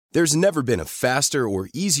There's never been a faster or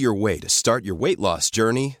easier way to start your weight loss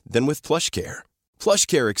journey than with PlushCare.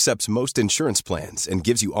 PlushCare accepts most insurance plans and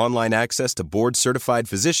gives you online access to board-certified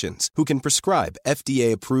physicians who can prescribe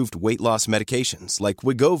FDA-approved weight loss medications like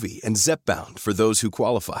Wegovy and Zepbound for those who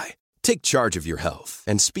qualify. Take charge of your health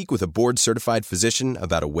and speak with a board-certified physician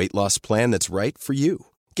about a weight loss plan that's right for you.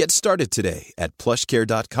 Get started today at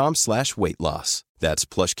plushcare.com/weight-loss. That's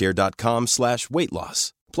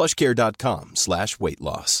plushcare.com/weight-loss.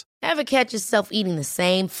 plushcare.com/weight-loss. Ever catch yourself eating the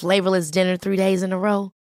same flavorless dinner 3 days in a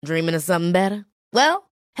row? Dreaming of something better? Well,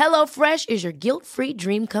 HelloFresh is your guilt-free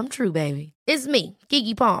dream come true, baby. It's me,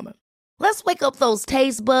 Keke Palmer. Let's wake up those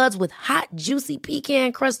taste buds with hot, juicy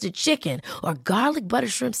pecan-crusted chicken or garlic butter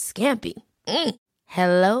shrimp scampi.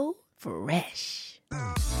 Hello Fresh.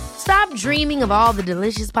 Stop dreaming of all the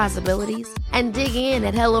delicious possibilities and dig in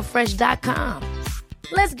at HelloFresh.com.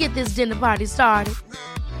 Let's get this dinner party started.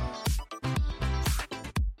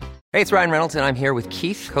 Hey, it's Ryan Reynolds, and I'm here with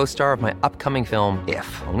Keith, co-star of my upcoming film, If,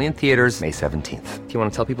 only in theaters May 17th. Do you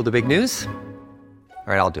want to tell people the big news?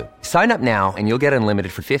 All right, I'll do it. Sign up now and you'll get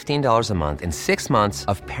unlimited for $15 a month and 6 months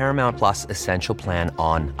of Paramount Plus Essential Plan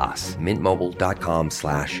on us.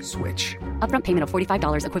 MintMobile.com/switch. Upfront payment of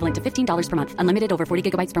 $45 equivalent to $15 per month. Unlimited over 40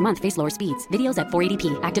 gigabytes per month. Face lower speeds. Videos at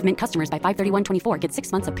 480p. Active Mint customers by 531.24 get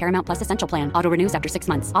 6 months of Paramount Plus Essential Plan. Auto renews after 6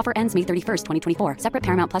 months. Offer ends May 31st, 2024. Separate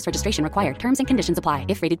Paramount Plus registration required. Terms and conditions apply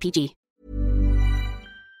if rated PG.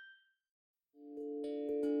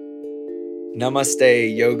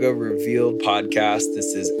 Namaste Yoga Revealed podcast.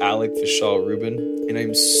 This is Alec Vishal Rubin, and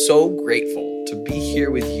I'm so grateful to be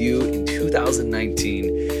here with you in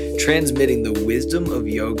 2019, transmitting the wisdom of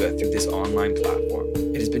yoga through this online platform.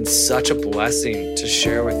 It has been such a blessing to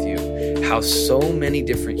share with you how so many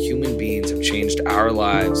different human beings have changed our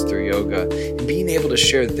lives through yoga and being able to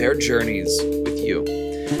share their journeys with you.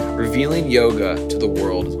 Revealing yoga to the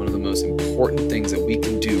world is one of the most important things that we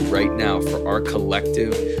can do right now for our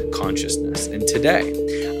collective consciousness. And today,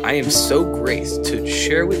 I am so graced to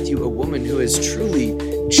share with you a woman who has truly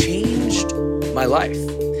changed my life.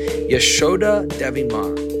 Yashoda Devi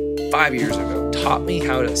Ma, 5 years ago, taught me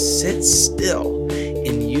how to sit still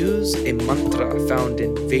and use a mantra found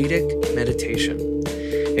in Vedic meditation.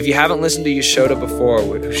 If you haven't listened to Yashoda before,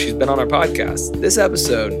 she's been on our podcast, this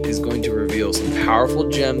episode is going to reveal some powerful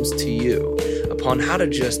gems to you upon how to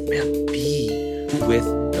just, be with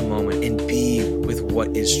the moment and be with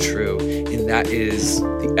what is true. And that is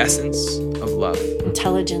the essence of love.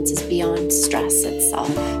 Intelligence is beyond stress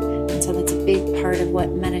itself. And so that's a big part of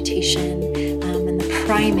what meditation and the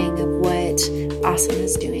priming of what asana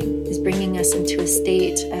is doing, is bringing us into a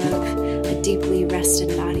state of a deeply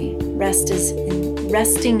rested body.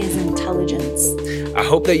 Resting is intelligence. I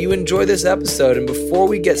hope that you enjoy this episode. And before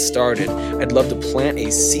we get started, I'd love to plant a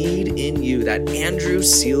seed in you that Andrew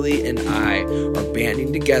Seeley and I are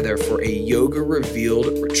banding together for a Yoga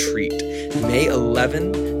Revealed retreat, May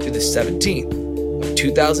 11 through the 17th of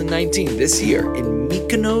 2019, this year in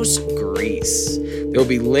Mykonos, Greece. There will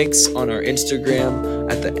be links on our Instagram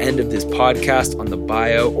at the end of this podcast on the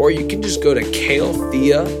bio, or you can just go to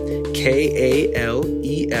Kalethea,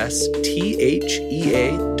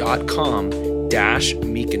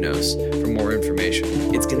 KALESTHEA.com/Mykonos for more information.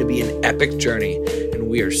 It's going to be an epic journey, and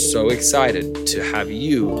we are so excited to have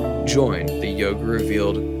you join the Yoga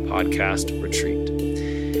Revealed podcast retreat.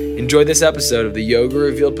 Enjoy this episode of the Yoga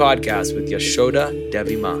Revealed podcast with Yashoda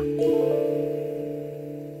Devi Ma.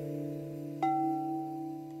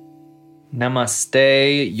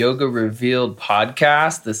 Namaste Yoga Revealed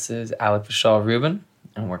podcast. This is Alec Vishal Rubin,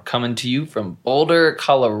 and we're coming to you from Boulder,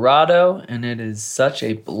 Colorado, and it is such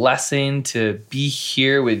a blessing to be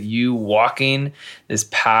here with you walking this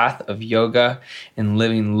path of yoga and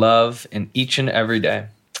living love in each and every day.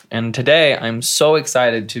 And today I'm so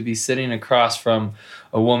excited to be sitting across from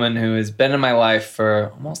a woman who has been in my life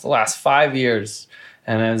for almost the last 5 years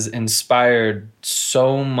and has inspired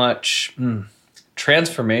so much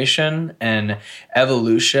transformation and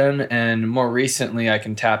evolution. And more recently, I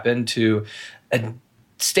can tap into a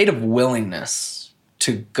state of willingness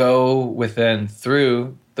to go within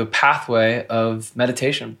through the pathway of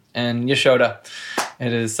meditation. And Yashoda,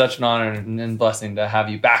 it is such an honor and blessing to have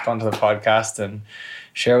you back onto the podcast and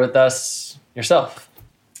share with us yourself.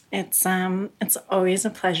 It's always a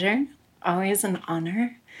pleasure, always an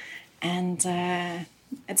honor, and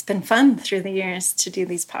it's been fun through the years to do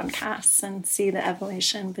these podcasts and see the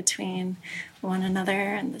evolution between one another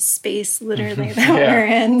and the space literally that we're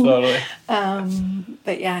in. Totally.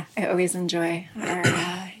 But yeah, I always enjoy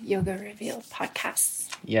our Yoga Revealed podcasts.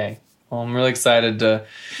 Yay. Well, I'm really excited to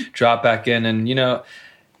drop back in. And,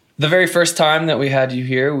 The very first time that we had you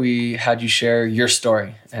here, we had you share your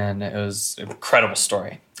story, and it was an incredible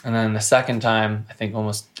story. And then the second time, I think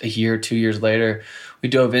almost a year, 2 years later, we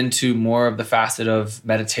dove into more of the facet of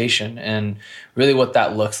meditation and really what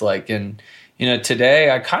that looks like. And,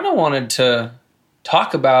 today I kind of wanted to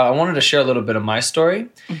I wanted to share a little bit of my story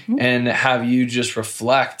and have you just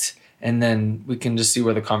reflect, and then we can just see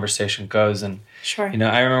where the conversation goes. And, Sure. I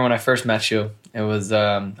remember when I first met you, it was,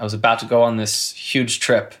 I was about to go on this huge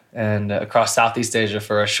trip and across Southeast Asia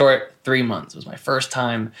for a short 3 months. It was my first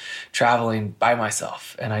time traveling by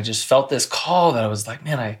myself. And I just felt this call that I was like,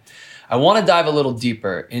 man, I want to dive a little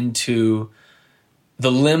deeper into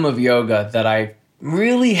the limb of yoga that I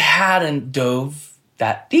really hadn't dove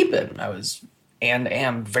that deep in. I was and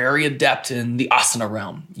am very adept in the asana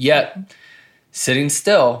realm. Yet, sitting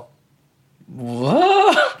still, whoa,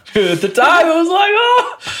 at the time, I was like,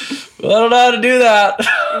 I don't know how to do that.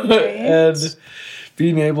 Right. And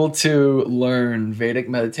being able to learn Vedic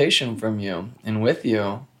meditation from you and with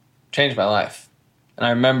you changed my life. And I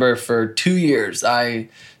remember for 2 years, I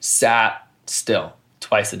sat still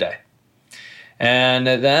twice a day. And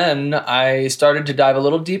then I started to dive a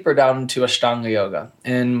little deeper down into Ashtanga yoga.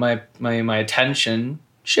 And my attention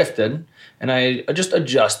shifted, and I just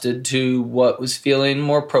adjusted to what was feeling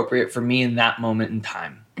more appropriate for me in that moment in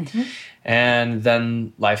time. And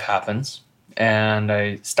then life happens, and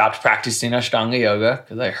I stopped practicing Ashtanga yoga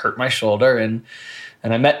because I hurt my shoulder, and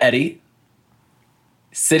I met Eddie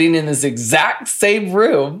sitting in this exact same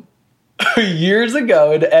room years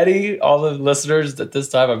ago. And Eddie, all the listeners at this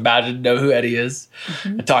time, imagine, know who Eddie is.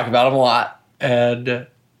 I talk about him a lot. And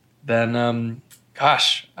then,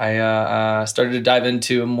 I started to dive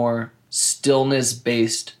into a more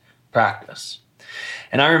stillness-based practice.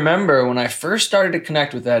 And I remember when I first started to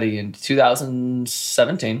connect with Eddie in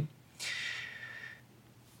 2017,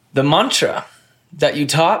 the mantra that you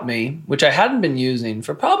taught me, which I hadn't been using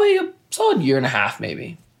for probably a solid year and a half,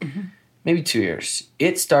 maybe 2 years,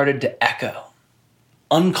 it started to echo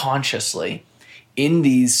unconsciously in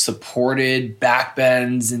these supported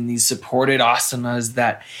backbends and these supported asanas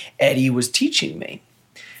that Eddie was teaching me.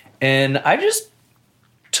 And I just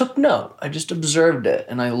took note. I just observed it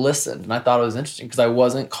and I listened, and I thought it was interesting because I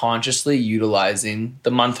wasn't consciously utilizing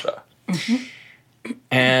the mantra.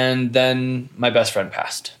 And then my best friend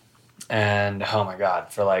passed. And oh my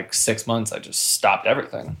God, for like 6 months, I just stopped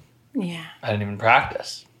everything. Yeah. I didn't even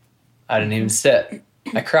practice. I didn't even sit.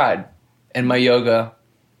 I cried. And my yoga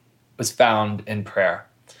was found in prayer.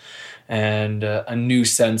 And a new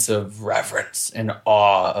sense of reverence and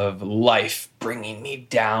awe of life bringing me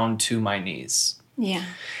down to my knees. Yeah.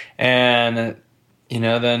 And,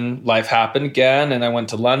 then life happened again, and I went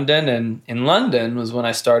to London. And in London was when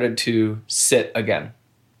I started to sit again,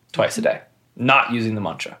 twice a day, not using the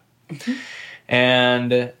mantra.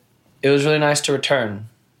 And it was really nice to return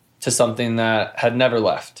to something that had never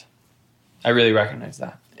left. I really recognize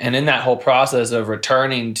that. And in that whole process of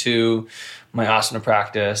returning to my asana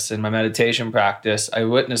practice and my meditation practice, I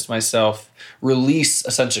witnessed myself release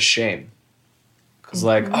a sense of shame. Because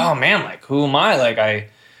oh man, who am I? I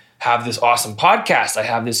have this awesome podcast. I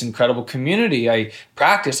have this incredible community. I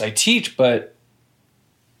practice, I teach, but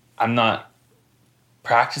I'm not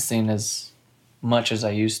practicing as much as I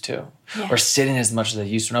used to, or sitting as much as I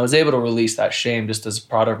used to. And I was able to release that shame just as a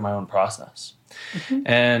product of my own process.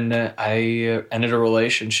 And I ended a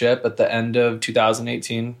relationship at the end of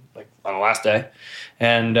 2018, on the last day.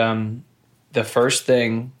 And the first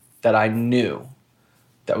thing that I knew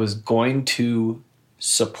that was going to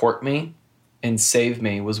support me and save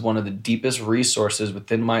me was one of the deepest resources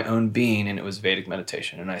within my own being, and it was Vedic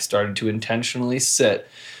meditation. And I started to intentionally sit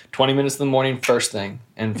 20 minutes in the morning first thing,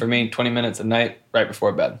 and for me 20 minutes at night right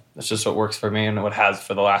before bed. That's just what works for me and what has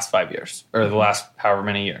for the last 5 years, or the last however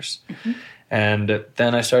many years. And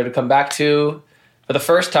then I started to come back to, for the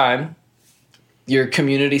first time, your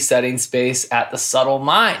community setting space at the Subtle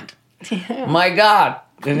Mind. My God.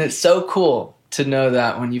 And it's so cool to know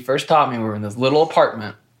that when you first taught me, we were in this little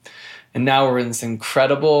apartment, and now we're in this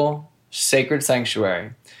incredible sacred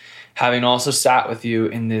sanctuary, having also sat with you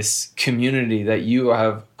in this community that you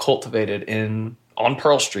have cultivated on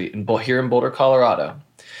Pearl Street here in Boulder, Colorado,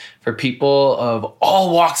 for people of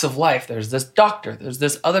all walks of life. There's this doctor, there's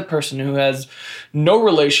this other person who has no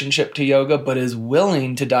relationship to yoga but is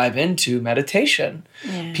willing to dive into meditation.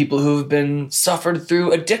 People who've been suffered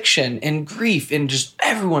through addiction and grief and just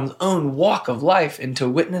everyone's own walk of life. And to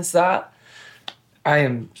witness that, I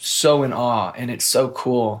am so in awe, and it's so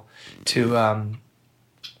cool to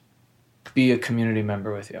be a community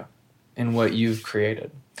member with you in what you've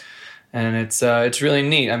created. And it's really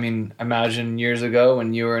neat. I mean, imagine years ago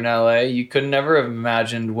when you were in LA, you could never have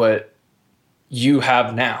imagined what you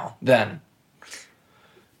have now then.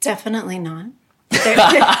 Definitely not.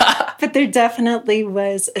 But there definitely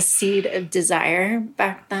was a seed of desire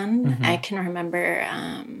back then. Mm-hmm. I can remember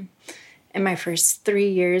in my first 3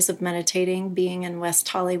 years of meditating, being in West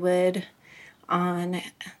Hollywood,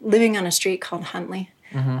 living on a street called Huntley.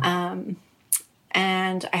 Mm-hmm.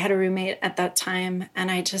 And I had a roommate at that time,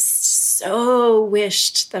 and I just so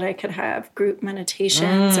wished that I could have group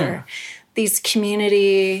meditations or these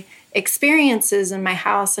community experiences in my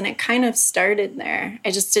house. And it kind of started there.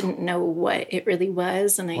 I just didn't know what it really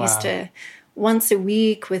was. And I used to, once a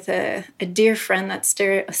week with a dear friend that's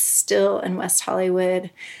still in West Hollywood,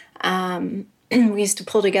 we used to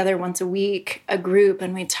pull together once a week a group,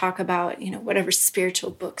 and we'd talk about, whatever spiritual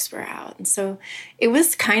books were out. And so it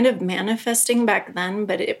was kind of manifesting back then,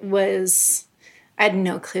 but I had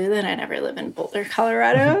no clue that I'd ever live in Boulder,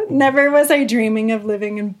 Colorado. Never was I dreaming of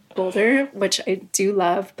living in Boulder, which I do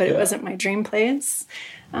love, but it wasn't my dream place.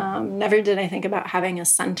 Never did I think about having a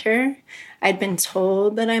center. I'd been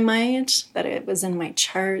told that I might, that it was in my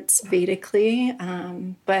charts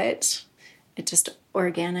Vedically, but it just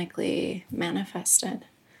organically manifested.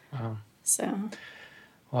 Wow. So.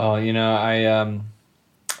 Well,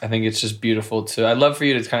 I think it's just beautiful I'd love for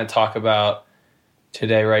you to kind of talk about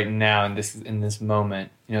today, right now, in this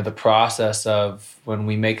moment, the process of when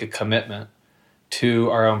we make a commitment to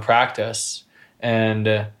our own practice,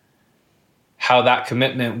 and how that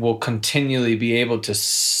commitment will continually be able to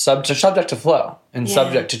subject to flow and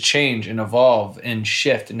subject to change and evolve and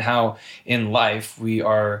shift, and how in life we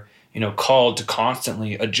are called to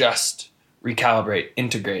constantly adjust, recalibrate,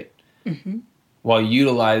 integrate, while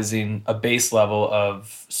utilizing a base level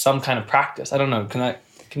of some kind of practice. I don't know.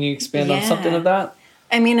 Can you expand on something of that?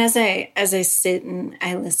 I mean, as I sit and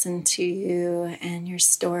I listen to you and your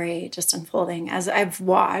story just unfolding, as I've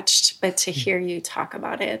watched, but to hear you talk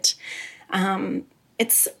about it,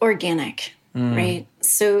 it's organic, right?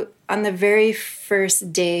 So on the very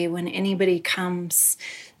first day when anybody comes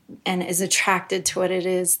and is attracted to what it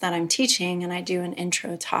is that I'm teaching, and I do an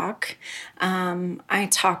intro talk, I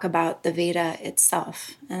talk about the Veda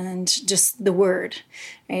itself and just the word,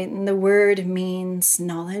 right? And the word means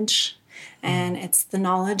knowledge, and it's the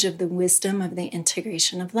knowledge of the wisdom of the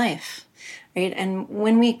integration of life, right? And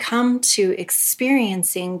when we come to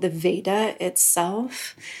experiencing the Veda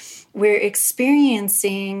itself, we're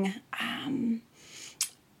experiencing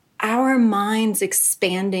our minds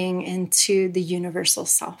expanding into the universal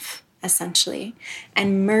self, essentially,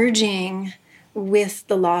 and merging with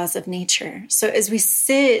the laws of nature. So as we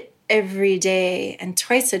sit every day and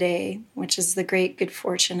twice a day, which is the great good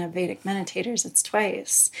fortune of Vedic meditators, it's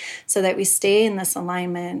twice, so that we stay in this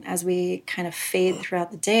alignment as we kind of fade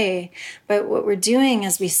throughout the day. But what we're doing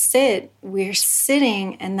as we sit, we're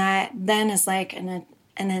sitting, and that then is like an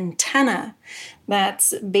antenna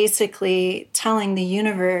that's basically telling the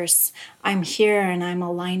universe, I'm here and I'm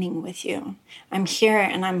aligning with you. I'm here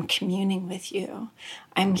and I'm communing with you.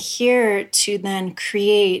 I'm here to then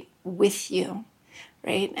create with you,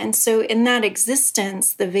 right? And so in that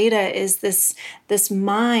existence, the Veda is this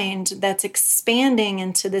mind that's expanding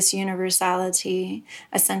into this universality,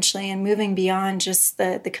 essentially, and moving beyond just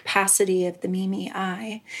the capacity of the me,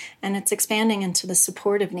 I, and it's expanding into the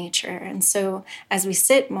support of nature. And so as we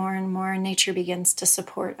sit more and more, nature begins to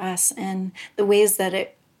support us in the ways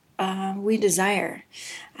that we desire.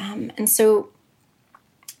 And so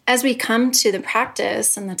as we come to the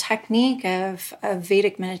practice and the technique of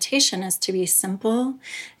Vedic meditation is to be simple,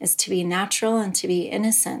 is to be natural, and to be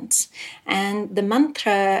innocent. And the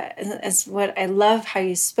mantra is what I love how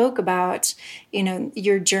you spoke about,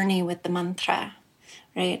 your journey with the mantra,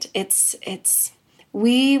 right? It's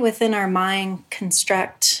we within our mind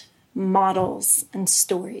construct models and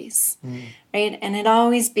stories, right? And it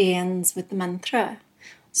always begins with the mantra.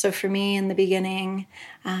 So for me in the beginning,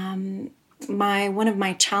 one of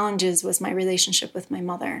my challenges was my relationship with my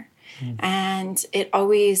mother. And it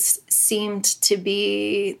always seemed to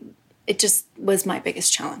be, it just was my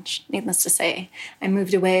biggest challenge, needless to say. I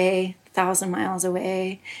moved away, 1,000 miles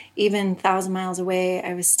away. Even 1,000 miles away,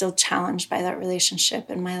 I was still challenged by that relationship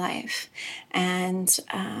in my life. And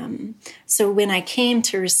so when I came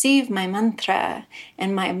to receive my mantra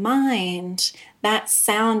in my mind, that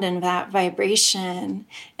sound and that vibration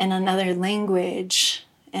in another language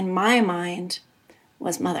in my mind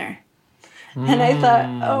was mother. And I thought,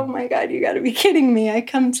 oh my God, you got to be kidding me. I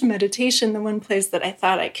come to meditation, the one place that I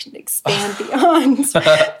thought I could expand beyond.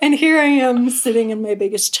 And here I am sitting in my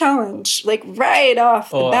biggest challenge, like right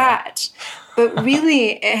off the bat. But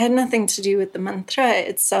really, it had nothing to do with the mantra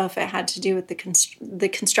itself. It had to do with the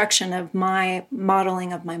construction of my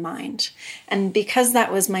modeling of my mind. And because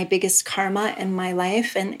that was my biggest karma in my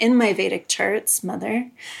life and in my Vedic charts,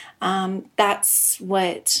 Mother, that's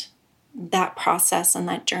what that process and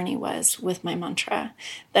that journey was with my mantra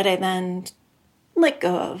that I then let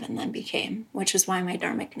go of and then became, which is why my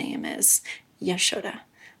dharmic name is Yashoda,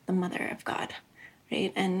 the Mother of God.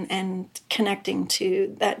 Right? And connecting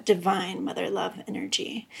to that divine mother love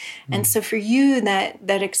energy. And so for you, that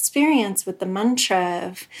experience with the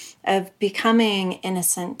mantra of becoming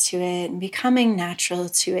innocent to it and becoming natural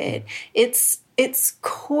to it, its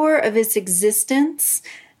core of its existence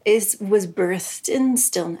was birthed in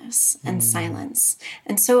stillness and silence.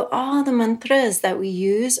 And so all the mantras that we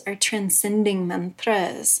use are transcending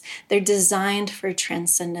mantras. They're designed for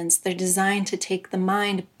transcendence. They're designed to take the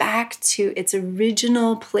mind back to its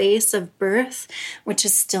original place of birth, which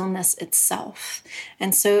is stillness itself.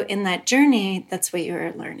 And so in that journey, that's what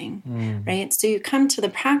you're learning, right? So you come to the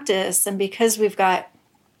practice, and because we've got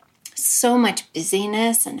so much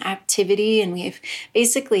busyness and activity, and we've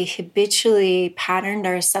basically habitually patterned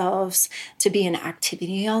ourselves to be in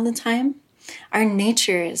activity all the time, our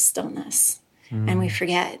nature is stillness, and we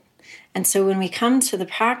forget. And so when we come to the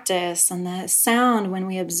practice and the sound, when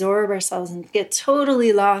we absorb ourselves and get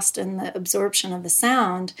totally lost in the absorption of the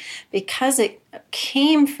sound, because it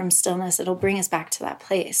came from stillness, it'll bring us back to that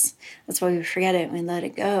place. That's why we forget it and we let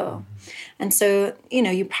it go. And so,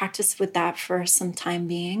 you practice with that for some time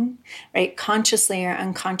being, right? Consciously or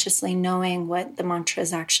unconsciously knowing what the mantra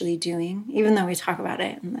is actually doing, even though we talk about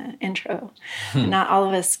it in the intro. Not all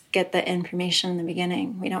of us get the information in the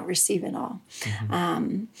beginning. We don't receive it all.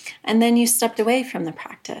 And then you stepped away from the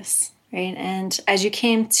practice, right? And as you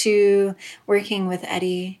came to working with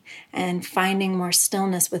Eddie and finding more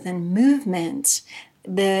stillness within movement,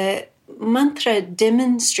 the mantra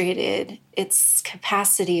demonstrated its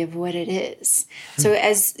capacity of what it is. So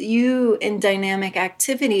as you in dynamic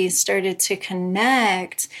activity started to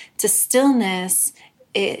connect to stillness,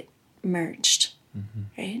 it merged.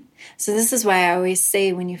 Right? So this is why I always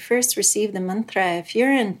say when you first receive the mantra, if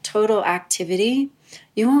you're in total activity,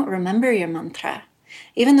 you won't remember your mantra.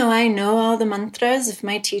 Even though I know all the mantras, if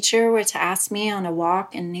my teacher were to ask me on a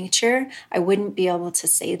walk in nature, I wouldn't be able to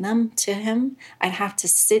say them to him. I'd have to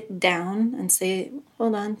sit down and say,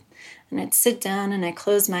 hold on. And I'd sit down and I'd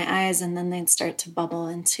close my eyes, and then they'd start to bubble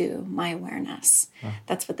into my awareness.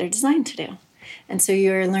 That's what they're designed to do. And so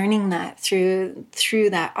you're learning that through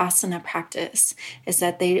that asana practice, is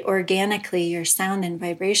that they organically, your sound and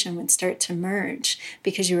vibration would start to merge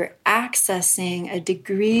because you were accessing a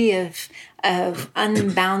degree of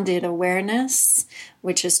unbounded awareness,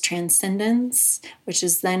 which is transcendence, which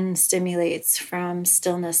is then stimulates from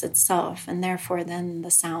stillness itself. And therefore then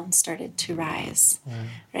the sound started to rise,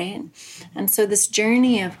 right? And so this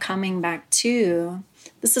journey of coming back to,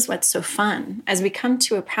 this is what's so fun. As we come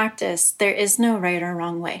to a practice, there is no right or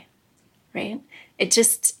wrong way, right? It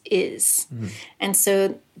just is. And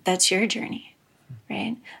so that's your journey,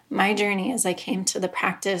 right? My journey, as I came to the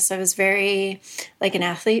practice, I was very like an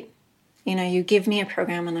athlete. You give me a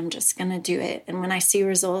program and I'm just going to do it. And when I see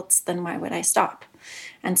results, then why would I stop?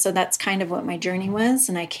 And so that's kind of what my journey was.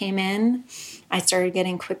 And I came in, I started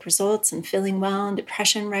getting quick results and feeling well, and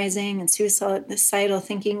depression rising and suicidal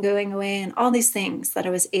thinking going away and all these things that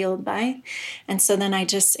I was ailed by. And so then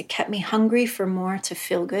it kept me hungry for more to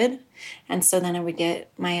feel good. And so then I would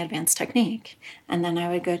get my advanced technique, and then I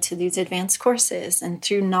would go to these advanced courses, and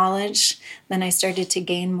through knowledge, then I started to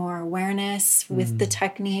gain more awareness with the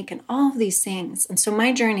technique and all of these things. And so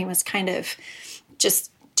my journey was kind of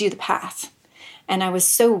just do the path. And I was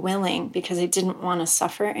so willing because I didn't want to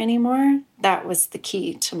suffer anymore. That was the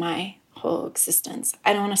key to my whole existence.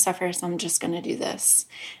 I don't want to suffer, so I'm just going to do this.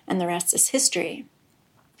 And the rest is history.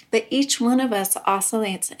 But each one of us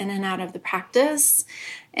oscillates in and out of the practice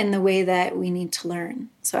in the way that we need to learn.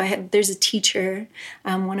 So there's a teacher,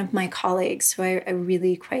 one of my colleagues who I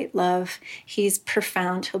really quite love. He's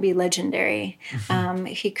profound. He'll be legendary.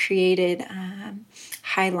 He created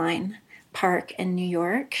Highline Park in New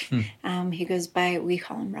York. He goes by, we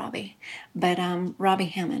call him Robbie, but Robbie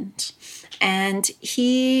Hammond. And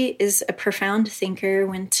he is a profound thinker,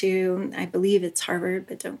 went to, I believe it's Harvard,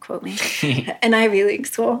 but don't quote me, an Ivy League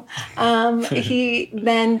school. He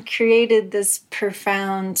then created this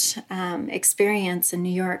profound experience in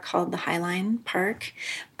New York called the Highline Park.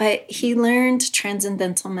 But he learned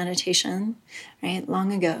transcendental meditation, right,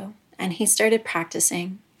 long ago. And he started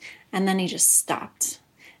practicing, and then he just stopped.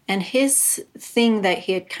 And his thing that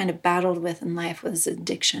he had kind of battled with in life was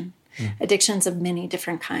addiction. addictions of many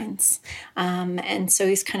different kinds. And so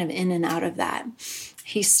he's kind of in and out of that.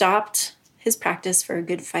 He stopped his practice for a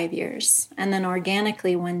good 5 years. And then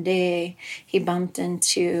organically one day he bumped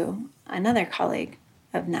into another colleague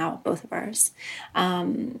of now both of ours,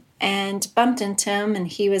 and bumped into him, and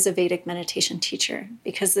he was a Vedic meditation teacher.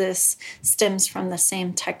 Because this stems from the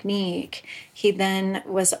same technique, he then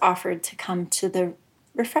was offered to come to the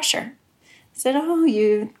refresher. He said, oh,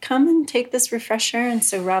 you come and take this refresher. And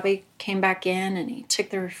so Robbie came back in and he took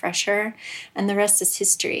the refresher, and the rest is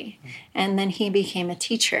history. And then he became a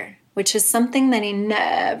teacher, which is something that he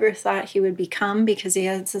never thought he would become, because he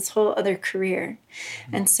has this whole other career.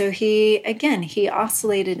 And so he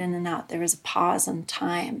oscillated in and out. There was a pause in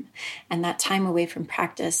time, and that time away from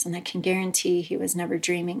practice. And I can guarantee he was never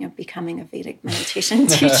dreaming of becoming a Vedic meditation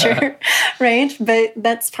teacher, right? But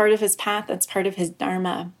that's part of his path. That's part of his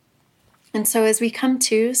dharma. And so as we come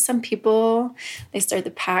to, some people, they start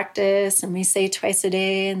the practice and we say twice a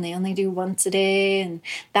day and they only do once a day. And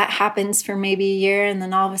that happens for maybe a year. And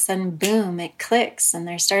then all of a sudden, boom, it clicks and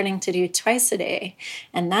they're starting to do twice a day.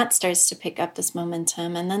 And that starts to pick up this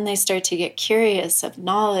momentum. And then they start to get curious of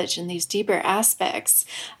knowledge and these deeper aspects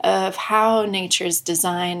of how nature's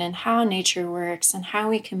designed and how nature works and how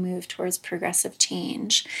we can move towards progressive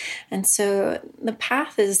change. And so the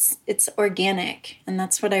path it's organic. And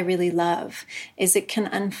that's what I really love. Is it can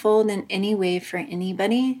unfold in any way for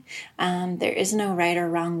anybody. There is no right or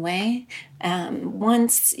wrong way.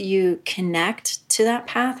 Once you connect to that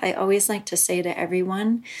path, I always like to say to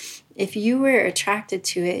everyone, if you were attracted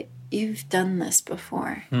to it, you've done this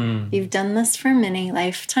before. You've done this for many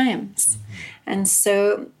lifetimes. And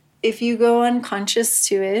so if you go unconscious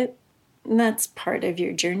to it, that's part of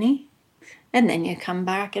your journey. And then you come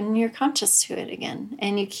back and you're conscious to it again.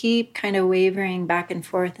 And you keep kind of wavering back and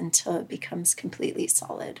forth until it becomes completely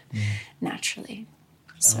solid naturally.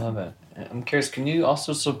 So. I love it. I'm curious, can you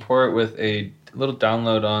also support with a little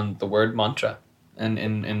download on the word mantra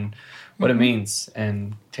and what it means,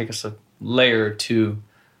 and take us a layer or two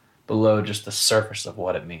below just the surface of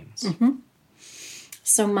what it means?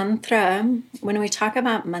 So mantra, when we talk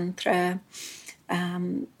about mantra,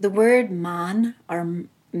 the word man or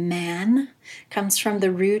man comes from the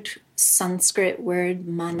root Sanskrit word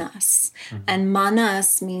manas. And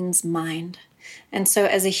manas means mind. And so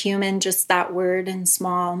as a human, just that word in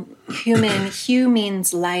small, human, hu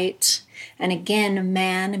means light. And again,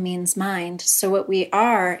 man means mind. So what we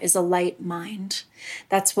are is a light mind.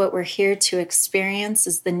 That's what we're here to experience,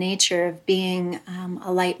 is the nature of being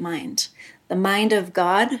a light mind. The mind of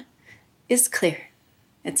God is clear.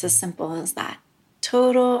 It's as simple as that.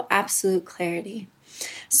 Total, absolute clarity.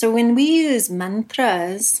 So when we use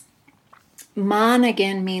mantras, man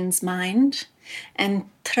again means mind, and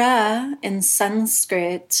tra in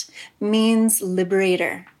Sanskrit means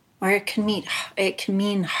liberator, or it can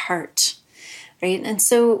mean heart, right? And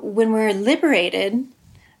so when we're liberated,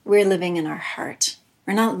 we're living in our heart.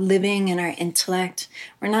 We're not living in our intellect.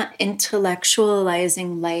 We're not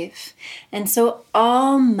intellectualizing life. And so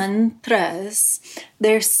all mantras,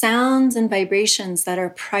 they're sounds and vibrations that are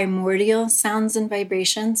primordial sounds and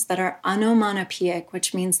vibrations that are onomatopoeic,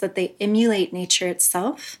 which means that they emulate nature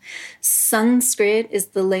itself. Sanskrit is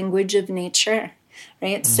the language of nature,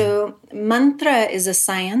 right? So mantra is a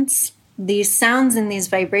science. These sounds and these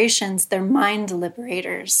vibrations, they're mind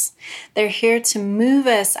liberators. They're here to move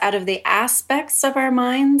us out of the aspects of our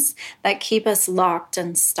minds that keep us locked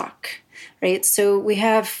and stuck, right? So we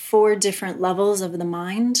have 4 different levels of the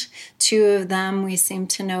mind. 2 of them we seem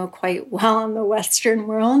to know quite well in the Western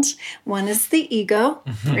world. One is the ego,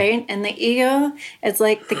 right? And the ego is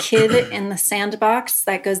like the kid in the sandbox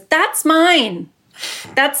that goes, that's mine.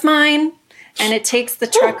 That's mine. And it takes the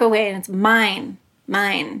truck away and it's mine,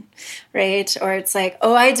 right? Or it's like,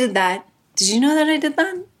 oh, I did that. Did you know that I did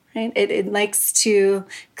that? Right? It likes to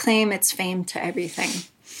claim its fame to everything.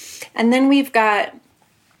 And then we've got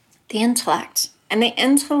the intellect. And the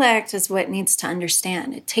intellect is what needs to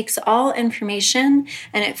understand. It takes all information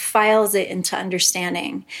and it files it into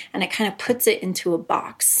understanding, and it kind of puts it into a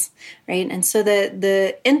box, right? And so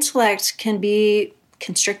the intellect can be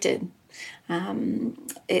constricted.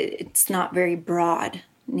 It's not very broad,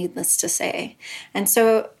 needless to say. And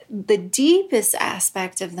so the deepest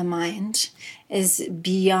aspect of the mind is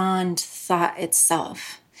beyond thought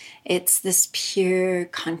itself. It's this pure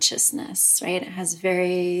consciousness, right? It has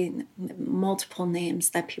very multiple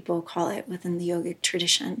names that people call it within the yogic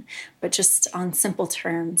tradition, but just on simple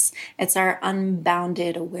terms, it's our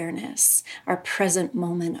unbounded awareness, our present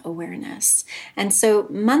moment awareness. And so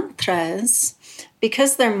mantras,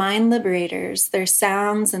 because they're mind liberators, their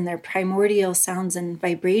sounds and their primordial sounds and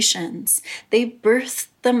vibrations, they birth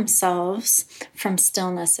themselves from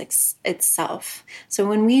stillness itself. So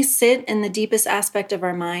when we sit in the deepest aspect of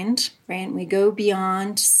our mind, right, we go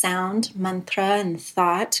beyond sound, mantra, and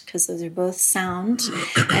thought, because those are both sound,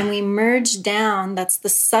 and we merge down, that's the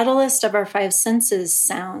subtlest of our five senses,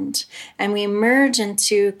 sound, and we merge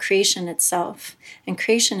into creation itself. And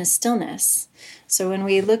creation is stillness. So when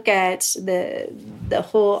we look at the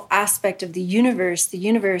whole aspect of the universe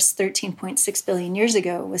 13.6 billion years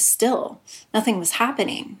ago was still. Nothing was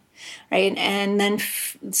happening, right? And then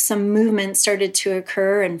some movement started to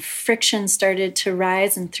occur and friction started to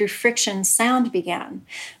rise, and through friction, sound began,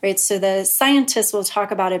 right? So the scientists will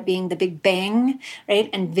talk about it being the Big Bang, right?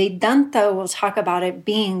 And Vedanta will talk about it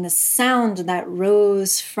being the sound that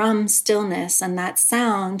rose from stillness, and that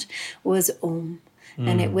sound was Om.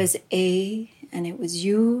 And it was A, and it was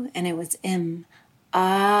U, and it was M.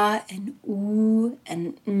 Ah, and oo,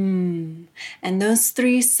 and And those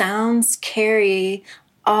three sounds carry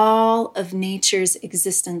all of nature's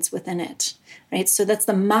existence within it, right? So that's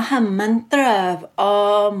the Maha Mantra of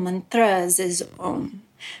all mantras is Om,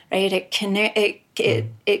 right?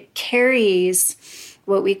 It carries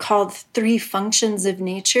what we call the three functions of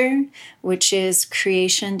nature, which is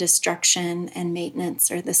creation, destruction, and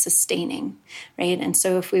maintenance, or the sustaining, right? And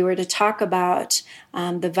so if we were to talk about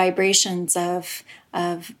the vibrations of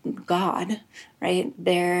God, right,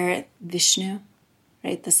 they're Vishnu,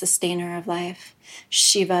 right, the sustainer of life,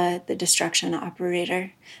 Shiva, the destruction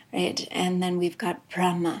operator, right? And then we've got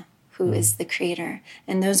Brahma, who is the creator.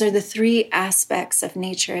 And those are the three aspects of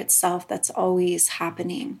nature itself that's always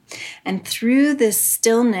happening. And through this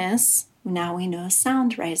stillness, now we know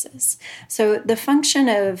sound rises. So the function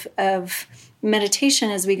of meditation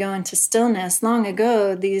as we go into stillness, long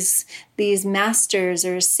ago, these masters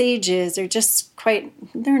or sages are just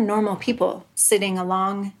they're normal people sitting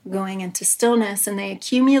along, going into stillness, and they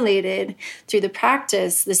accumulated through the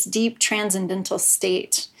practice this deep transcendental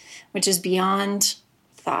state, which is beyond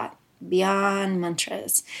thought, beyond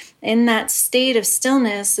mantras. In that state of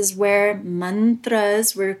stillness is where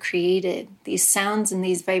mantras were created. These sounds and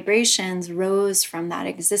these vibrations rose from that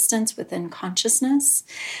existence within consciousness.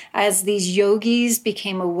 As these yogis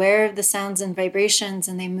became aware of the sounds and vibrations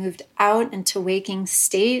and they moved out into waking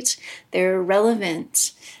state, they're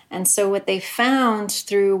relevant. And so what they found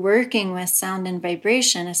through working with sound and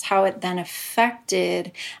vibration is how it then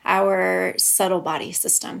affected our subtle body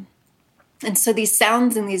system. And so these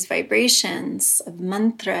sounds and these vibrations of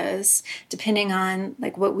mantras, depending on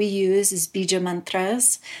like what we use is bija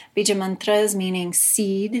mantras. Bija mantras meaning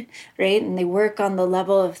seed, right? And they work on the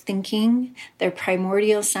level of thinking. They're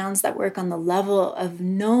primordial sounds that work on the level of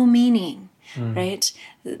no meaning, right?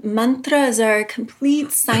 Mantras are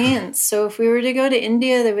complete science. So if we were to go to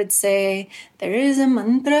India, they would say, there is a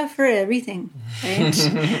mantra for everything,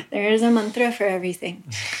 right? There is a mantra for everything.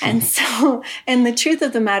 And the truth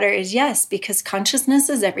of the matter is yes, because consciousness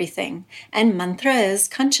is everything and mantra is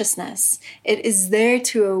consciousness. It is there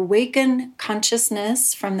to awaken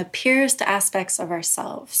consciousness from the purest aspects of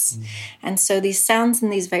ourselves. And so these sounds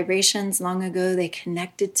and these vibrations, long ago, they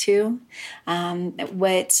connected to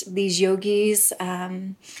what these yogis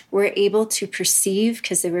were able to perceive,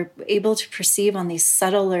 because they were able to perceive on these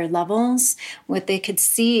subtler levels. What they could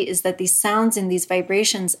see is that these sounds and these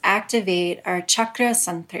vibrations activate our chakra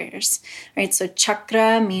centers, right? So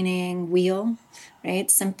chakra meaning wheel,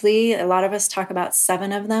 right? Simply, a lot of us talk about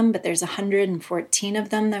 7 of them, but there's 114 of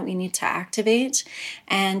them that we need to activate.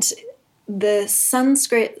 And the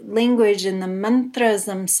Sanskrit language and the mantras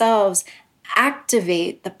themselves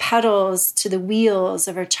activate the pedals to the wheels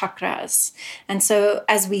of our chakras. And so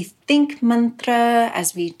as we think mantra,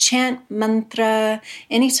 as we chant mantra,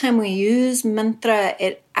 anytime we use mantra,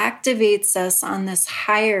 it activates us on this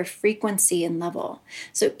higher frequency and level.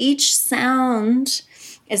 So each sound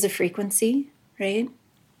is a frequency, right?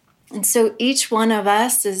 And so each one of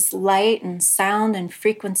us is light and sound and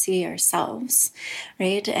frequency ourselves,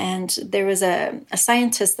 right? And there was a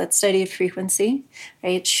scientist that studied frequency,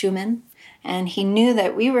 right? Schumann. And he knew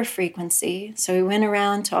that we were frequency. So he went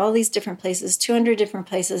around to all these different places, 200 different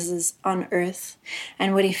places on Earth.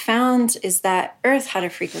 And what he found is that Earth had a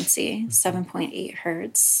frequency, 7.8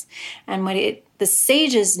 hertz. And the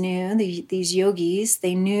sages knew, these yogis,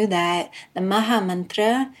 they knew that the Maha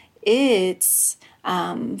Mantra, its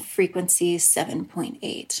frequency is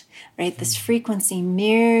 7.8, right? This frequency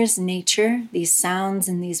mirrors nature, these sounds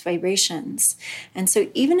and these vibrations. And so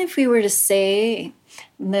even if we were to say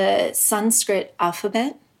the Sanskrit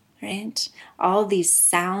alphabet, right? All these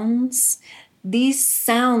sounds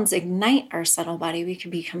ignite our subtle body. We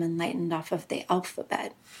could become enlightened off of the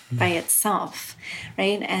alphabet by itself,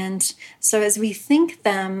 right? And so as we think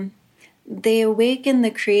them, they awaken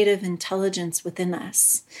the creative intelligence within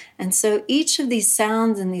us. And so each of these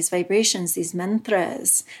sounds and these vibrations, these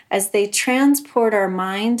mantras, as they transport our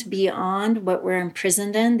mind beyond what we're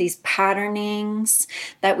imprisoned in, these patternings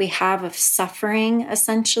that we have of suffering,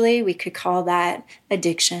 essentially, we could call that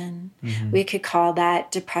addiction. We could call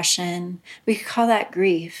that depression. We could call that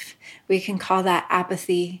grief. We can call that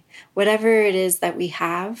apathy. Whatever it is that we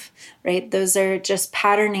have, right? Those are just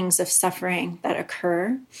patternings of suffering that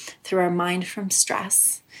occur through our mind from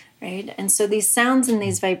stress, right? And so these sounds and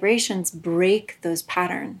these vibrations break those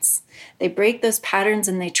patterns. They break those patterns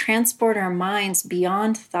and they transport our minds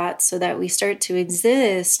beyond thoughts so that we start to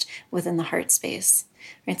exist within the heart space,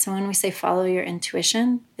 right? So when we say follow your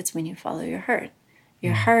intuition, it's when you follow your heart.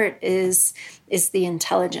 Your heart is the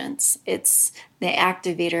intelligence. It's the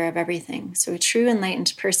activator of everything. So a true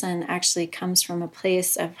enlightened person actually comes from a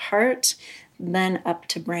place of heart, then up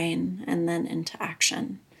to brain, and then into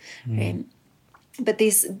action. Right? But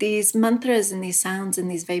these mantras and these sounds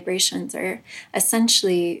and these vibrations are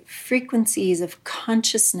essentially frequencies of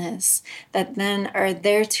consciousness that then are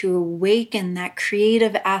there to awaken that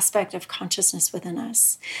creative aspect of consciousness within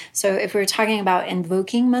us. So if we're talking about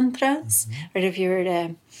invoking mantras, right, if you were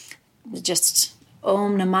to just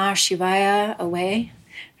Om Namah Shivaya away,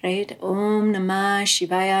 right? Om Namah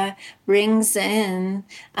Shivaya brings in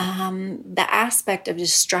the aspect of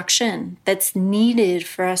destruction that's needed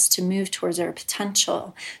for us to move towards our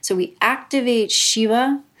potential. So we activate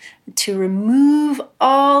Shiva to remove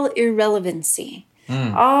all irrelevancy,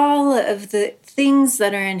 all of the things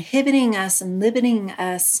that are inhibiting us and limiting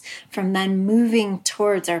us from then moving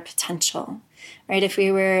towards our potential. Right? If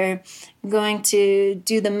we were going to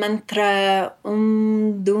do the mantra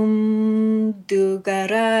Dum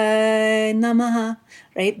Dugara Namaha,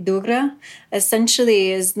 right? Dugra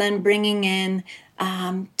essentially is then bringing in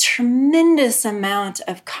tremendous amount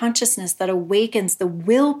of consciousness that awakens the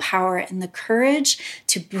willpower and the courage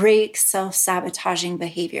to break self-sabotaging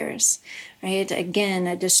behaviors, right? Again,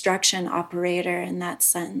 a destruction operator in that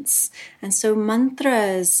sense. And so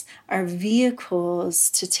mantras are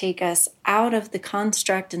vehicles to take us out of the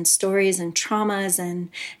construct and stories and traumas and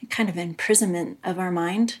kind of imprisonment of our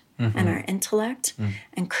mind and our intellect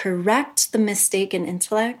and correct the mistaken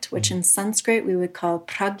intellect, which in Sanskrit we would call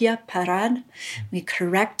pragya parad. We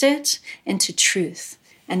correct it into truth.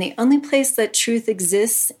 And the only place that truth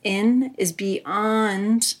exists in is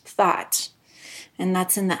beyond thought. And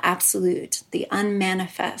that's in the absolute, the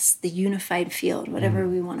unmanifest, the unified field, whatever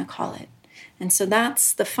we want to call it. And so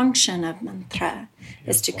that's the function of mantra,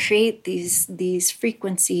 is to create these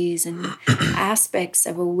frequencies and aspects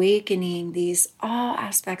of awakening all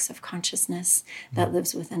aspects of consciousness that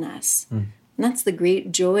lives within us. And that's the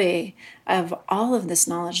great joy of all of this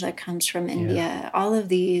knowledge that comes from India, all of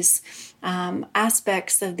these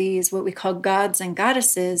aspects of these, what we call gods and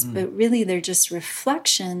goddesses, but really they're just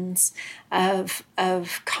reflections of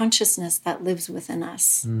consciousness that lives within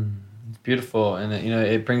us. It's beautiful. And,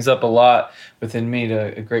 it brings up a lot within me,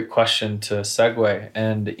 a great question to segue.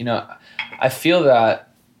 And, I feel that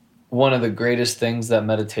one of the greatest things that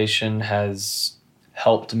meditation has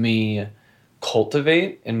helped me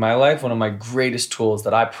cultivate in my life, one of my greatest tools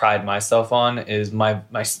that I pride myself on is my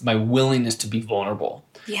willingness to be vulnerable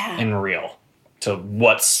and real to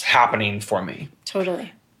what's happening for me.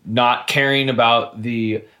 Totally. Not caring about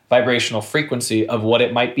the vibrational frequency of what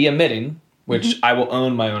it might be emitting, which I will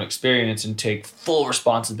own my own experience and take full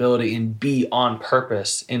responsibility and be on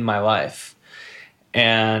purpose in my life.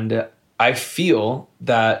 And I feel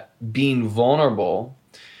that being vulnerable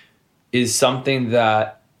is something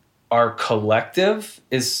that our collective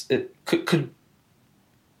could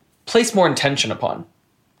place more intention upon,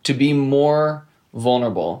 to be more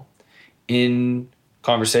vulnerable in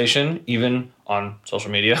conversation, even on social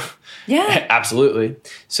media. Yeah. Absolutely.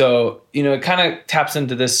 So, it kind of taps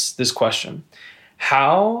into this question.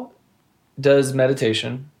 How does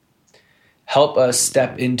meditation help us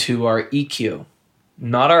step into our EQ,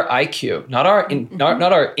 not our IQ, not our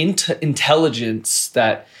intelligence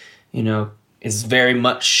that, is very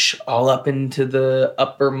much all up into the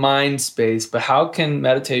upper mind space, but how can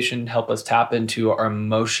meditation help us tap into our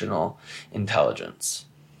emotional intelligence?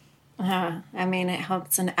 It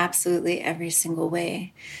helps in absolutely every single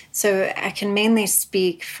way. So I can mainly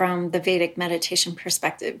speak from the Vedic meditation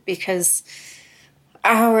perspective because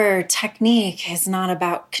our technique is not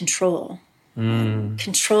about control.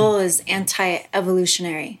 Control is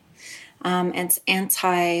anti-evolutionary. It's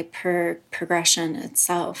anti-progression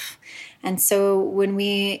itself. And so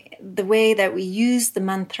the way that we use the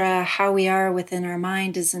mantra, how we are within our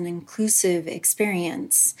mind, is an inclusive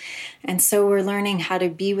experience. And so we're learning how to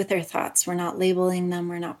be with our thoughts. We're not labeling them.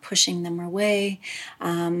 We're not pushing them away.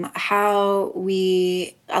 How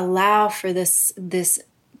we allow for this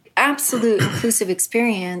absolute inclusive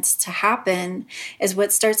experience to happen is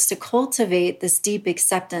what starts to cultivate this deep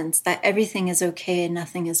acceptance that everything is okay and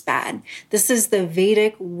nothing is bad. This is the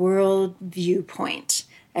Vedic world viewpoint.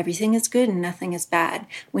 Everything is good and nothing is bad.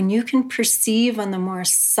 When you can perceive on the more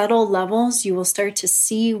subtle levels, you will start to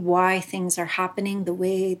see why things are happening the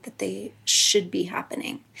way that they should be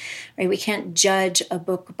happening. Right? We can't judge a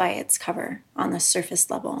book by its cover on the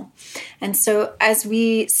surface level. And so as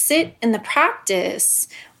we sit in the practice,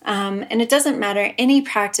 and it doesn't matter, any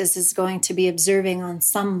practice is going to be observing on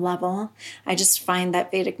some level. I just find that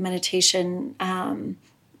Vedic meditation,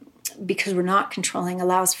 because we're not controlling,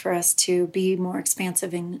 allows for us to be more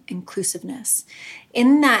expansive in inclusiveness.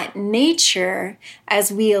 In that nature,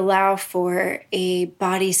 as we allow for a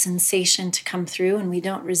body sensation to come through and we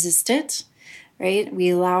don't resist it, right? We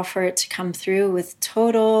allow for it to come through with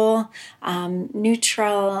total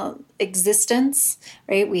neutral existence,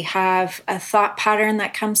 right? We have a thought pattern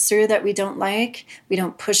that comes through that we don't like. We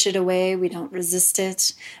don't push it away. We don't resist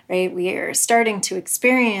it, right? We are starting to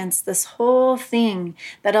experience this whole thing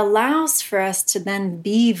that allows for us to then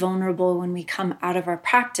be vulnerable when we come out of our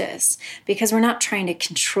practice, because we're not trying to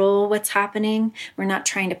control what's happening. We're not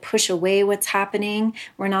trying to push away what's happening.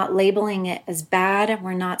 We're not labeling it as bad.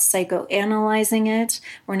 We're not psychoanalyzing it.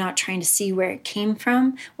 We're not trying to see where it came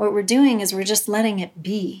from. What we're doing is we're just letting it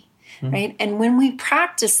be. Right? And when we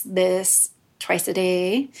practice this twice a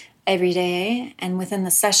day, every day, and within the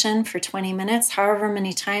session for 20 minutes, however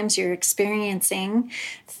many times you're experiencing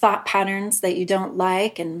thought patterns that you don't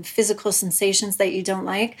like and physical sensations that you don't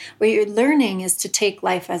like, what you're learning is to take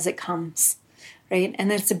life as it comes, right? And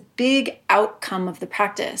that's a big outcome of the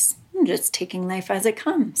practice. I'm just taking life as it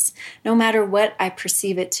comes, no matter what I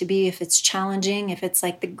perceive it to be. If it's challenging, if it's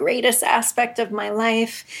like the greatest aspect of my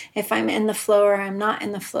life, if I'm in the flow or I'm not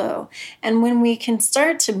in the flow. And when we can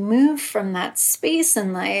start to move from that space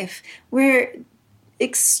in life, we're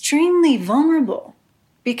extremely vulnerable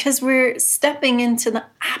because we're stepping into the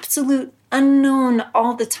absolute unknown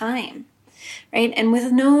all the time, right? And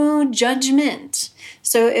with no judgment.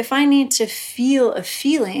 So if I need to feel a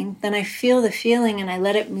feeling, then I feel the feeling and I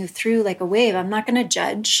let it move through like a wave. I'm not going to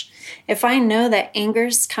judge. If I know that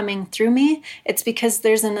anger's coming through me, it's because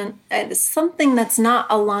there's something that's not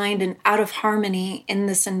aligned and out of harmony in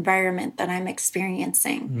this environment that I'm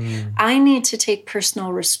experiencing. I need to take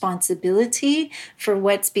personal responsibility for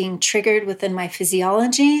what's being triggered within my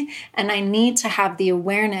physiology, and I need to have the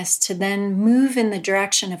awareness to then move in the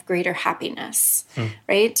direction of greater happiness,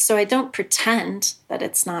 right? So I don't pretend that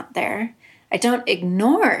it's not there. I don't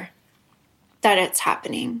ignore that it's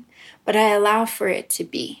happening, but I allow for it to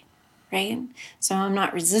be, right? So I'm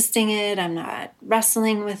not resisting it. I'm not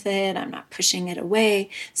wrestling with it. I'm not pushing it away.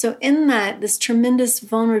 So in that, this tremendous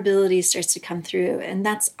vulnerability starts to come through, and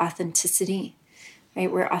that's authenticity,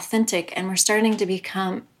 right? We're authentic and we're starting to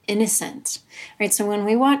become innocent, right? So when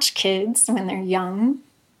we watch kids, when they're young,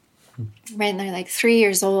 right, and they're like 3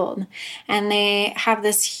 years old and they have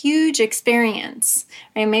this huge experience,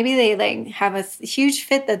 right? Maybe they like have a huge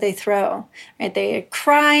fit that they throw, right? They're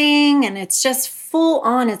crying and it's just full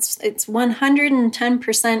on. It's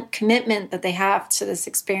 110% commitment that they have to this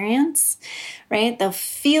experience, right? They'll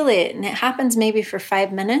feel it and it happens maybe for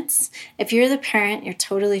 5 minutes. If you're the parent, you're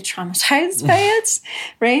totally traumatized by it,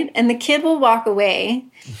 right? And the kid will walk away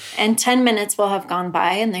and 10 minutes will have gone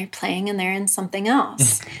by and they're playing and they're in something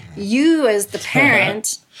else. You as the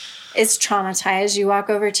parent is traumatized. You walk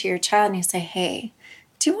over to your child and you say, hey,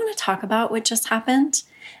 do you want to talk about what just happened?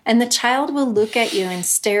 And the child will look at you and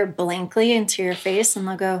stare blankly into your face and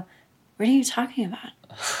they'll go, what are you talking about?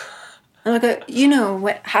 And they'll go, you know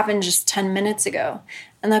what happened just 10 minutes ago.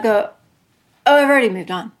 And they'll go, oh, I've already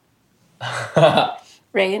moved on.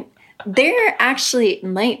 Right? They're actually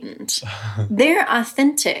enlightened. They're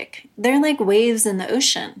authentic. They're like waves in the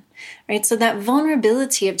ocean, right? So that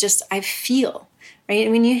vulnerability of just, I feel, right?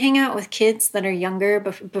 When you hang out with kids that are younger,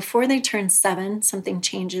 before they turn 7, something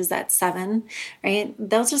changes at 7, right?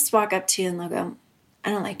 They'll just walk up to you and they'll go, I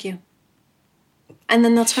don't like you. And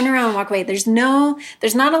then they'll turn around and walk away. There's not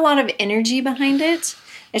a lot of energy behind it.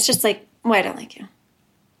 It's just like, well, I don't like you.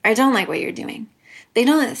 I don't like what you're doing. They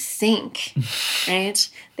don't think, right?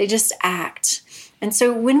 They just act. And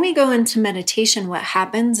so when we go into meditation, what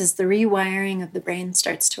happens is the rewiring of the brain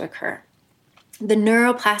starts to occur. the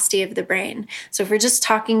neuroplasty of the brain. So if we're just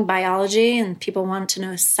talking biology and people want to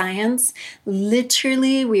know science,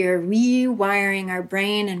 literally we are rewiring our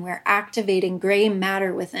brain and we're activating gray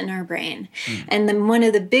matter within our brain. And then one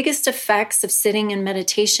of the biggest effects of sitting in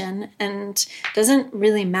meditation, and doesn't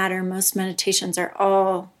really matter, most meditations are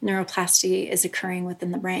all neuroplasty is occurring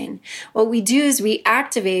within the brain. What we do is we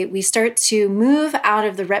start to move out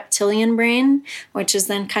of the reptilian brain, which is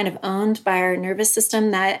then kind of owned by our nervous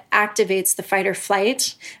system that activates the fight or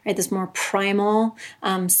flight, right? This more primal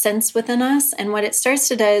sense within us. And what it starts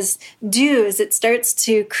to do is it starts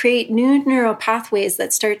to create new neural pathways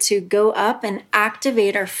that start to go up and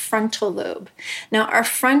activate our frontal lobe. Now, our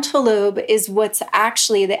frontal lobe is what's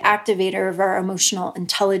actually the activator of our emotional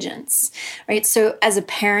intelligence, right? So as a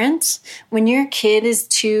parent, when your kid is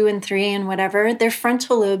 2 and 3 and whatever, their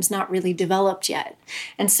frontal lobe's not really developed yet.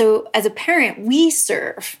 And so as a parent, we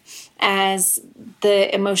serve as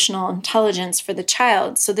the emotional intelligence for the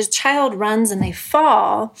child. So the child runs and they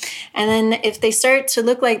fall. And then if they start to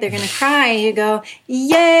look like they're going to cry, you go,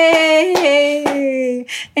 yay!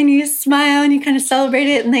 And you smile and you kind of celebrate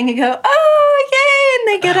it. And then you go, oh, yay! And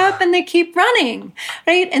they get up and they keep running,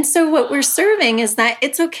 right? And so what we're serving is that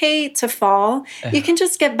it's okay to fall. You can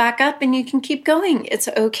just get back up and you can keep going. It's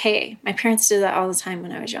okay. My parents did that all the time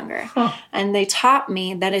when I was younger. And they taught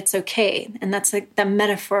me that it's okay. And that's like the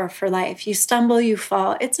metaphor for life. You stumble, you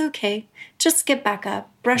fall. It's okay. Just get back up,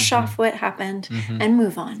 brush off what happened, and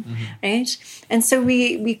move on, right? And so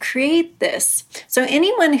we create this. So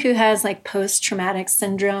anyone who has like post-traumatic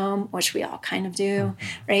syndrome, which we all kind of do,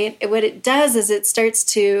 right? What it does is it starts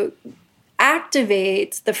to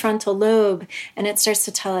activate the frontal lobe, and it starts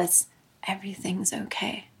to tell us everything's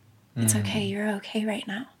okay. It's okay. You're okay right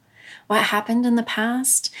now. What happened in the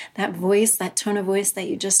past, that voice, that tone of voice that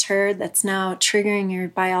you just heard that's now triggering your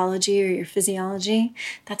biology or your physiology,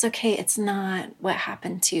 that's okay. It's not what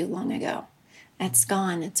happened to you long ago. It's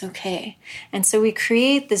gone. It's okay. And so we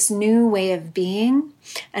create this new way of being,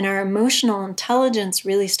 and our emotional intelligence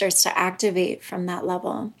really starts to activate from that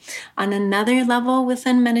level. On another level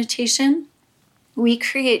within meditation, we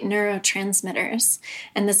create neurotransmitters,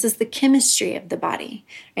 and this is the chemistry of the body.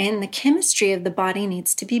 And the chemistry of the body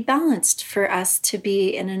needs to be balanced for us to be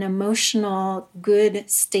in an emotional, good,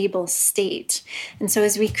 stable state. And so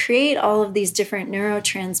as we create all of these different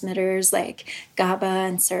neurotransmitters like GABA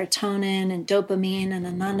and serotonin and dopamine and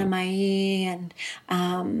anandamai and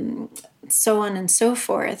so on and so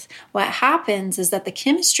forth, what happens is that the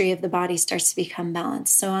chemistry of the body starts to become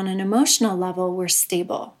balanced. So on an emotional level, we're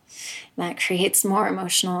stable. That creates more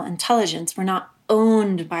emotional intelligence. We're not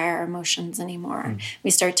owned by our emotions anymore.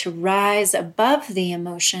 We start to rise above the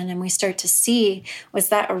emotion, and we start to see, was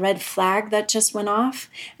that a red flag that just went off?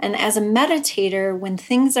 And as a meditator, when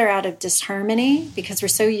things are out of disharmony, because we're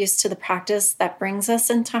so used to the practice that brings us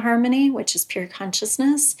into harmony, which is pure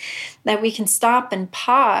consciousness, that we can stop and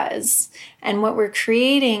pause. And what we're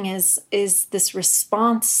creating is this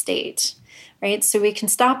response state, right? So we can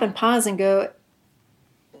stop and pause and go,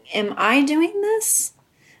 am I doing this?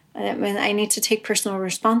 I need to take personal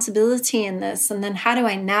responsibility in this. And then how do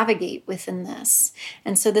I navigate within this?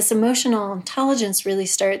 And so this emotional intelligence really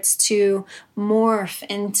starts to morph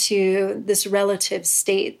into this relative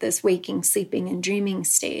state, this waking, sleeping, and dreaming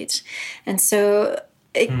state. And so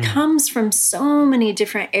it comes from so many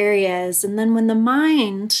different areas. And then when the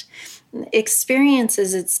mind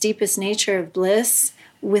experiences its deepest nature of bliss,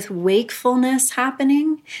 with wakefulness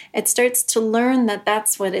happening, it starts to learn that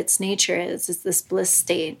that's what its nature is this bliss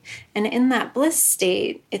state. And in that bliss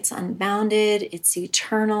state, it's unbounded, it's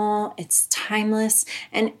eternal, it's timeless.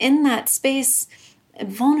 And in that space,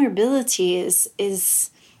 vulnerability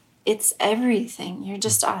it's everything. You're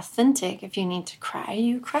just authentic. If you need to cry,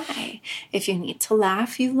 you cry. If you need to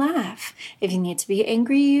laugh, you laugh. If you need to be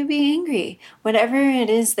angry, you be angry. Whatever it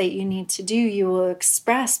is that you need to do, you will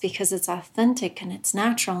express because it's authentic and it's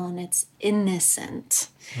natural and it's innocent,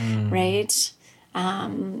 right?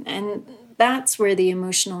 And that's where the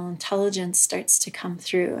emotional intelligence starts to come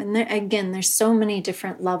through. And there's so many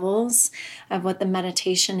different levels of what the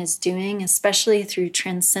meditation is doing, especially through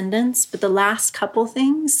transcendence. But the last couple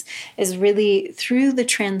things is really through the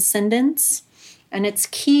transcendence, and it's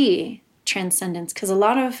key transcendence, because a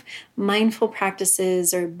lot of mindful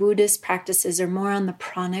practices or Buddhist practices are more on the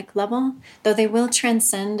pranic level, though they will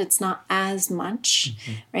transcend. It's not as much,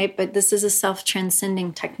 right? But this is a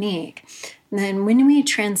self-transcending technique. And then when we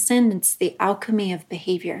transcend, it's the alchemy of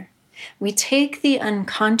behavior. We take the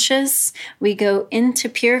unconscious, we go into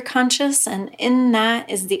pure conscious, and in that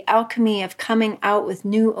is the alchemy of coming out with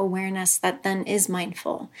new awareness that then is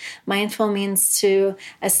mindful. Mindful means to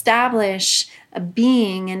establish a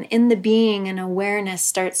being, and in the being, an awareness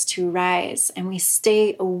starts to rise, and we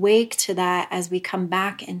stay awake to that as we come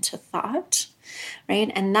back into thought,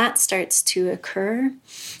 right? And that starts to occur.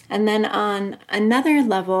 And then on another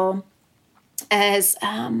level, as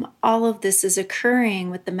all of this is occurring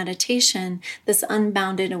with the meditation, this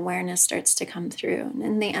unbounded awareness starts to come through.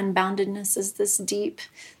 And the unboundedness is this deep,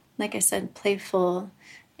 like I said, playful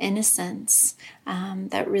innocence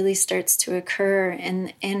that really starts to occur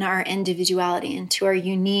in our individuality, into our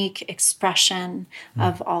unique expression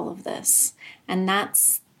of all of this. And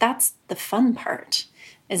that's the fun part,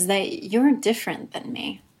 is that you're different than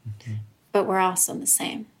me, but we're also the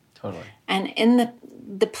same. Totally. And in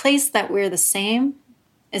the place that we're the same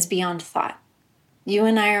is beyond thought. You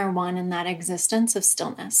and I are one in that existence of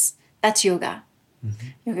stillness. That's yoga.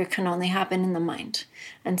 Yoga can only happen in the mind.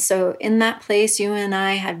 And so in that place, you and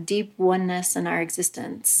I have deep oneness in our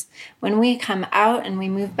existence. When we come out and we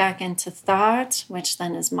move back into thought, which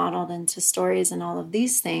then is modeled into stories and all of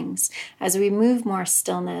these things, as we move more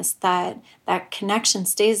stillness, that connection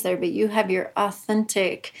stays there, but you have your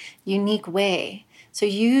authentic, unique way. So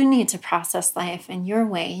you need to process life in your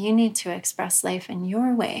way. You need to express life in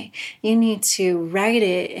your way. You need to write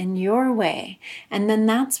it in your way. And then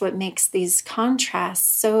that's what makes these contrasts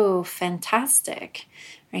so fantastic,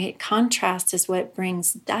 right? Contrast is what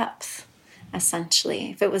brings depth,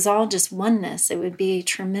 essentially. If it was all just oneness, it would be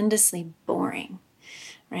tremendously boring,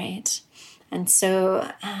 right? And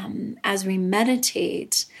so as we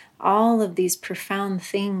meditate, all of these profound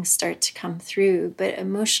things start to come through, but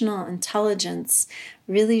emotional intelligence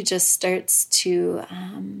really just starts to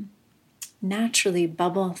naturally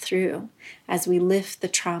bubble through as we lift the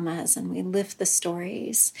traumas and we lift the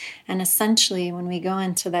stories. And essentially, when we go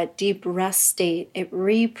into that deep rest state, it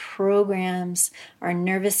reprograms our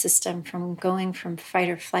nervous system from going from fight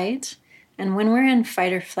or flight. And when we're in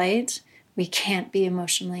fight or flight, we can't be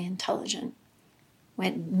emotionally intelligent.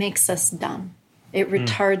 It makes us dumb. It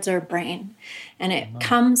retards our brain. And it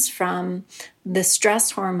comes from the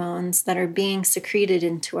stress hormones that are being secreted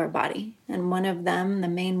into our body. And one of them, the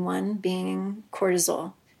main one, being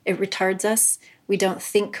cortisol. It retards us. We don't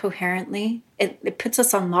think coherently. It puts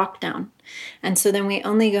us on lockdown. And so then we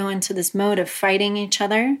only go into this mode of fighting each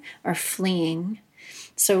other or fleeing.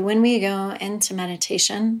 So when we go into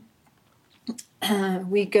meditation,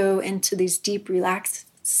 we go into these deep relaxed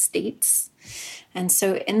states. And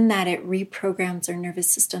so in that, it reprograms our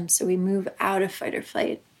nervous system. So we move out of fight or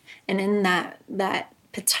flight. And in that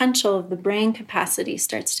potential of the brain capacity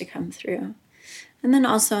starts to come through. And then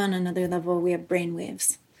also on another level, we have brain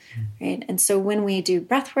waves, right? And so when we do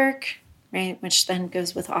breath work, right, which then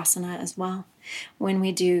goes with asana as well, when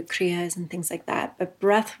we do kriyas and things like that, but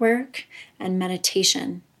breath work and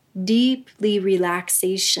meditation, deeply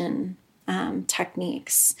relaxation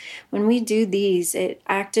techniques. When we do these, it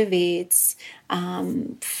activates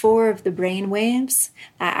 4 of the brain waves.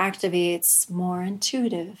 That activates more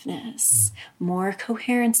intuitiveness, more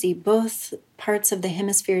coherency, both parts of the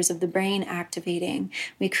hemispheres of the brain activating.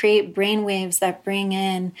 We create brain waves that bring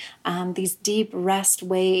in these deep rest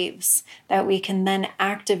waves that we can then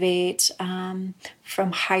activate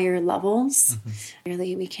from higher levels.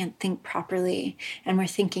 Really, we can't think properly, and we're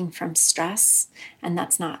thinking from stress, and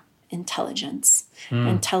that's not intelligence.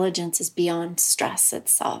 Intelligence is beyond stress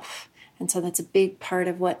itself. And so that's a big part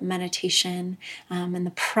of what meditation and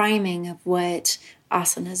the priming of what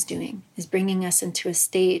asana is doing, is bringing us into a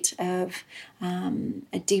state of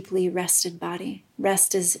a deeply rested body.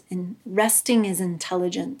 Resting is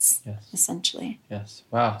intelligence, essentially. Yes.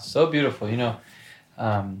 Wow. So beautiful.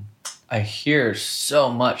 I hear so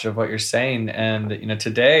much of what you're saying. And,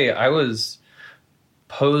 today I was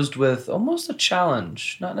posed with almost a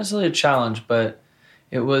challenge, not necessarily a challenge, but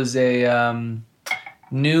it was a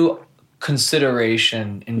new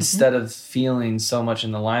consideration instead of feeling so much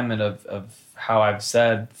in alignment of how I've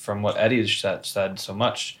said from what Eddie has said so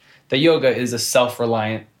much, that yoga is a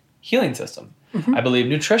self-reliant healing system. I believe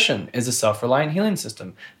nutrition is a self-reliant healing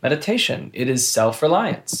system. Meditation, it is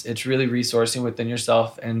self-reliance. It's really resourcing within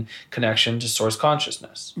yourself and connection to source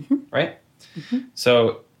consciousness, right?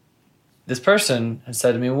 So this person had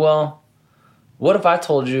said to me, well, what if I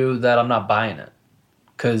told you that I'm not buying it?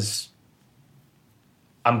 Because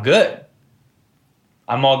I'm good.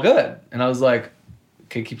 I'm all good. And I was like,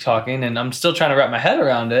 okay, keep talking. And I'm still trying to wrap my head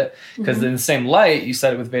around it. Because in the same light, you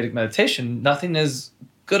said it with Vedic meditation, nothing is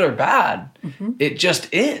good or bad. It just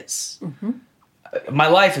is. my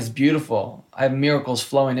life is beautiful. I have miracles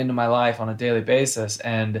flowing into my life on a daily basis.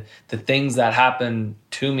 And the things that happen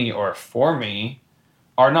to me or for me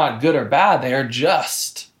are not good or bad. They are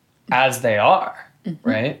just as they are,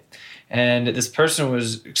 right? And this person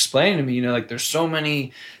was explaining to me, like there's so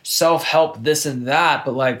many self-help, this and that,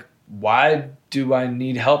 but like, why do I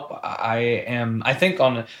need help? I think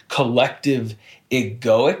on a collective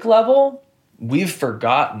egoic level, we've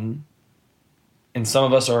forgotten, and some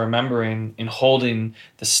of us are remembering and holding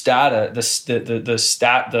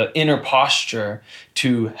the inner posture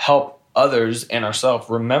to help others and ourselves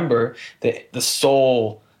remember the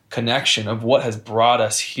soul connection of what has brought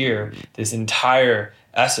us here, this entire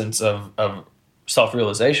essence of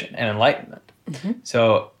self-realization and enlightenment.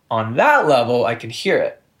 So on that level, I can hear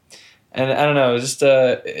it. And I don't know, it's just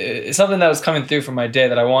it's something that was coming through from my day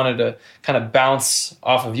that I wanted to kind of bounce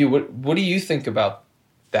off of you. What do you think about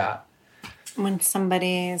that? When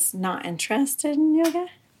somebody is not interested in yoga?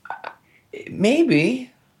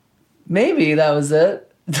 Maybe that was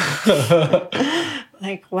it.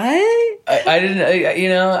 Like what? I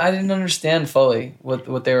didn't understand fully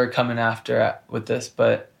what they were coming after with this,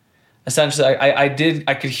 but essentially I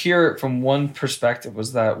could hear it from one perspective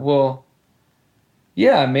was that, well,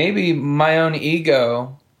 yeah, maybe my own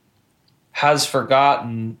ego has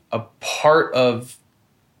forgotten a part of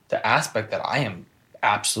the aspect that I am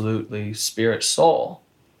absolutely spirit soul.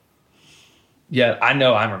 Yet I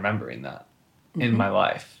know I'm remembering that in my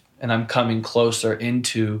life. And I'm coming closer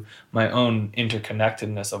into my own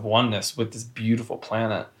interconnectedness of oneness with this beautiful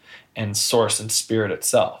planet and source and spirit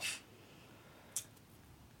itself.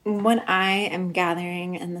 What I am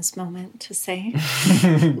gathering in this moment to say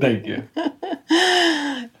Thank you.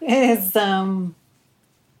 is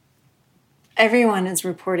everyone is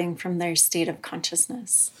reporting from their state of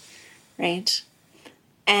consciousness, right?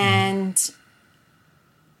 And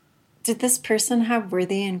did this person have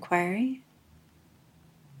worthy inquiry?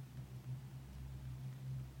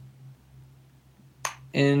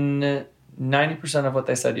 In 90% of what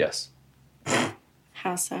they said, yes.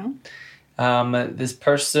 How so? This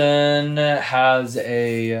person has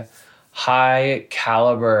a high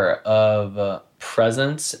caliber of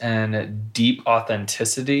presence and deep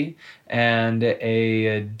authenticity and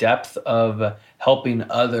a depth of helping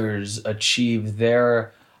others achieve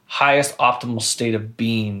their highest optimal state of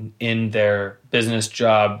being in their business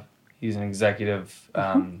job. He's an executive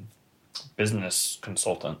business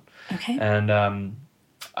consultant. Okay. And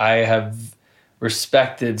I have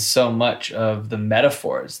respected so much of the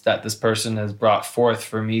metaphors that this person has brought forth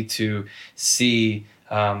for me to see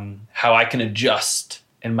how I can adjust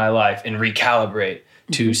in my life and recalibrate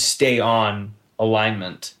to stay on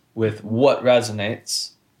alignment with what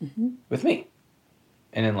resonates with me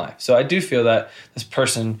and in life. So I do feel that this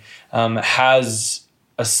person has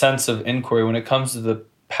a sense of inquiry when it comes to the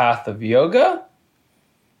path of yoga.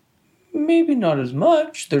 Maybe not as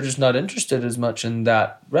much. They're just not interested as much in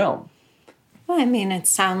that realm. Well, I mean, it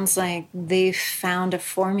sounds like they've found a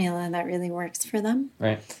formula that really works for them.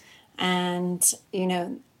 Right. And,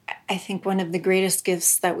 I think one of the greatest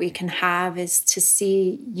gifts that we can have is to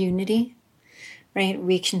see unity, right?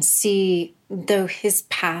 We can see, though his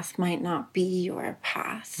path might not be your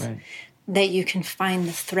path, Right. that you can find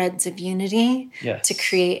the threads of unity to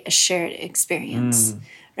create a shared experience.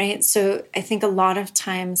 Right? So I think a lot of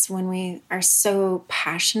times when we are so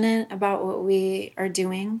passionate about what we are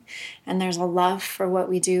doing and there's a love for what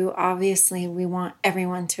we do, obviously we want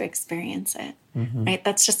everyone to experience it, right?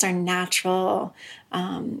 That's just our natural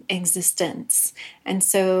existence. And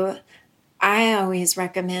so I always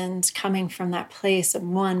recommend coming from that place of,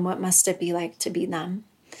 one, what must it be like to be them?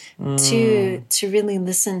 To really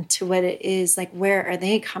listen to what it is, like where are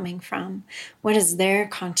they coming from? What is their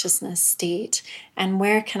consciousness state? And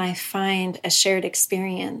where can I find a shared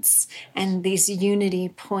experience and these unity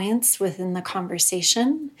points within the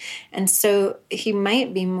conversation? And so he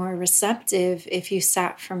might be more receptive if you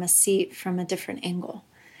sat from a seat from a different angle.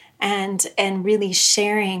 And really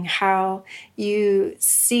sharing how you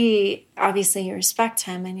see, obviously you respect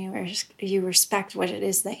him and you respect what it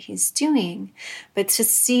is that he's doing, but to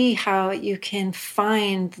see how you can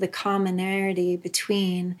find the commonality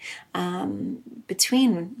between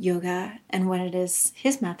yoga and what it is,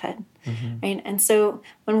 his method, right? And so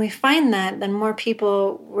when we find that, then more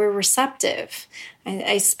people were receptive.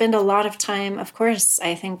 I spend a lot of time, of course,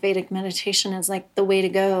 I think Vedic meditation is like the way to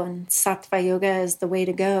go, and Sattva yoga is the way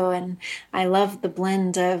to go. And I love the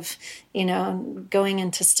blend of, going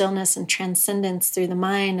into stillness and transcendence through the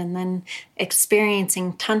mind, and then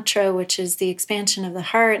experiencing Tantra, which is the expansion of the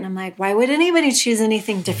heart. And I'm like, why would anybody choose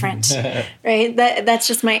anything different? Right? That's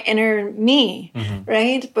just my inner me,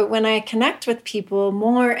 right? But when I connect with people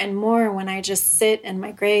more and more, when I just sit in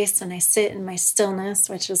my grace and I sit in my stillness,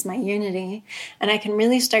 which is my unity, and I can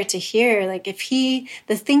really start to hear, like, the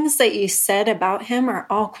things that you said about him are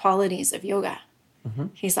all qualities of yoga.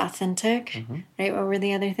 He's authentic, right? What were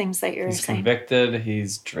the other things that you were saying? He's convicted,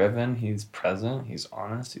 he's driven, he's present, he's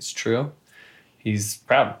honest, he's true, he's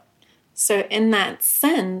proud. So in that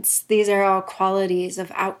sense, these are all qualities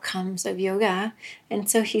of outcomes of yoga. And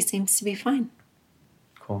so he seems to be fine.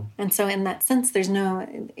 Cool. And so in that sense, there's no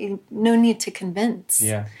need to convince.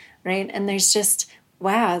 Yeah. Right? And there's just,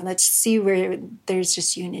 wow, let's see where there's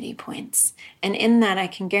just unity points. And in that, I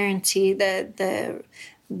can guarantee that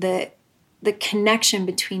the connection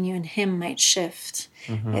between you and him might shift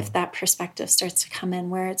if that perspective starts to come in,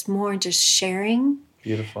 where it's more just sharing.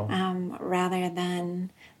 Beautiful. Rather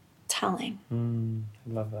than telling. I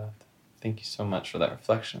love that. Thank you so much for that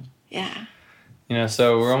reflection. Yeah.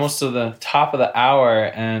 So we're almost to the top of the hour,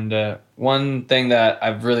 and one thing that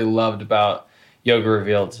I've really loved about Yoga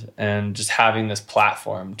Revealed and just having this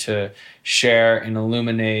platform to share and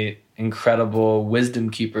illuminate incredible wisdom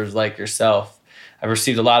keepers like yourself. I've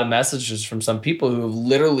received a lot of messages from some people who have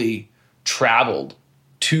literally traveled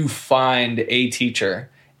to find a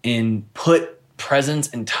teacher and put presence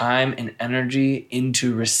and time and energy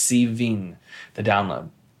into receiving the download.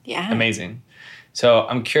 Yeah. Amazing. So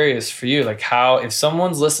I'm curious for you, like, how, if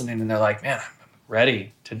someone's listening and they're like, man, I'm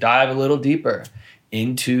ready to dive a little deeper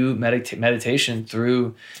into meditation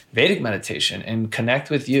through Vedic meditation and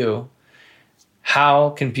connect with you,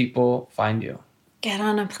 how can people find you? Get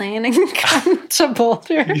on a plane and come to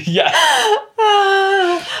Boulder. Yeah.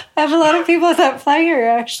 I have a lot of people that fly here,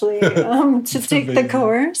 actually, to take the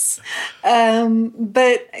course.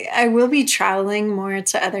 But I will be traveling more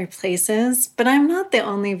to other places. But I'm not the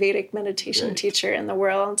only Vedic meditation teacher in the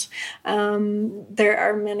world. There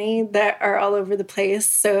are many that are all over the place.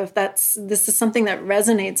 So if this is something that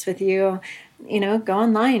resonates with you, go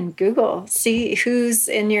online, Google, see who's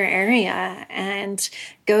in your area, and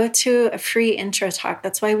go to a free intro talk.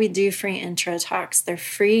 That's why we do free intro talks. They're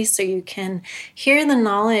free, so you can hear the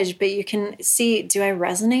knowledge, but you can see, do I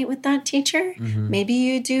resonate with that teacher? Maybe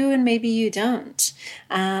you do, and maybe you don't.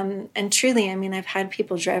 And truly, I've had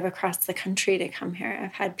people drive across the country to come here.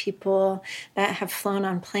 I've had people that have flown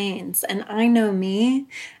on planes, and I know me.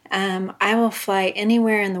 I will fly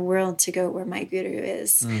anywhere in the world to go where my guru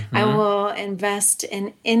is. I will invest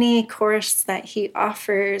in any course that he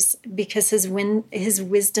offers because his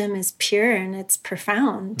wisdom is pure and it's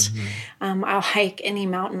profound. I'll hike any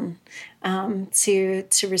mountain to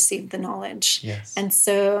receive the knowledge. Yes. And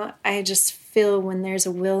so I just feel when there's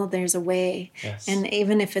a will, there's a way. Yes. And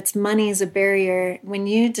even if it's money is a barrier, when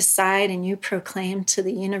you decide and you proclaim to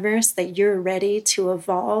the universe that you're ready to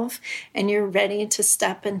evolve and you're ready to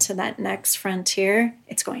step into that next frontier,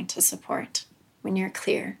 it's going to support when you're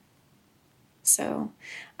clear. So,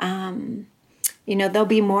 there'll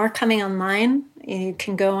be more coming online. You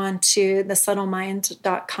can go on to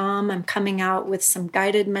thesubtlemind.com. I'm coming out with some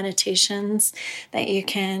guided meditations that you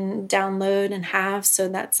can download and have. So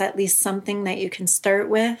that's at least something that you can start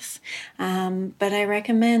with. But I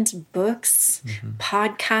recommend books,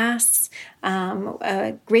 podcasts,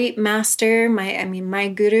 a great master, my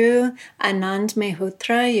guru, Anand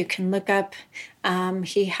Mehrotra. You can look up.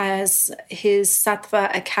 He has his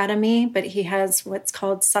Sattva Academy, but he has what's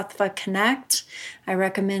called Sattva Connect. I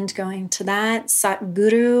recommend going to that.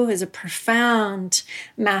 Satguru is a profound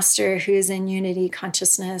master who's in unity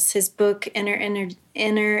consciousness. His book, Inner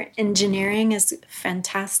Engineering, is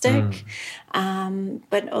fantastic.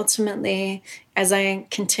 But ultimately, as I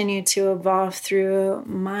continue to evolve through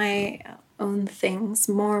my own things,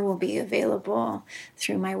 more will be available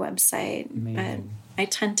through my website. Amazing. But I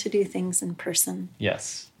tend to do things in person.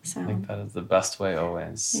 Yes. So. I think that is the best way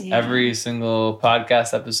always. Yeah. Every single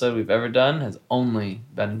podcast episode we've ever done has only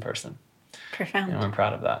been in person. Profound. And I'm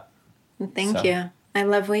proud of that. Thank you. I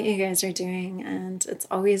love what you guys are doing, and it's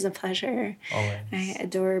always a pleasure. Always. I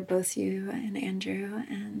adore both you and Andrew,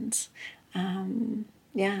 and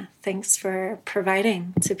thanks for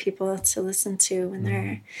providing to people to listen to when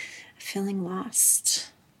they're feeling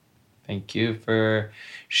lost. Thank you for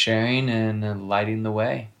sharing and lighting the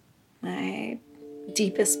way. My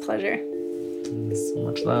deepest pleasure. So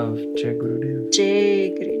much love. Jai Gurudev.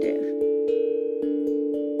 Jai Gurudev.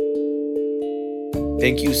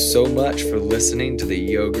 Thank you so much for listening to the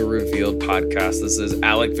Yoga Revealed podcast. This is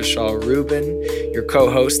Alec Vishal Rubin, your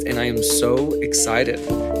co-host, and I am so excited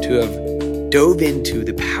to have dove into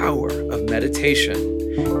the power of meditation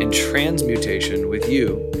and transmutation with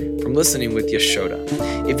you from listening with Yashoda.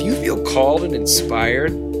 If you feel called and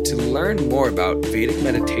inspired to learn more about Vedic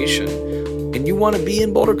meditation and you want to be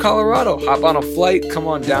in Boulder, Colorado, hop on a flight, come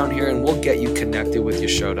on down here, and we'll get you connected with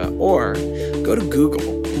Yashoda. Or go to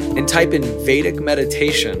Google and type in Vedic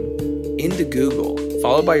meditation into Google,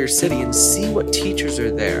 followed by your city, and see what teachers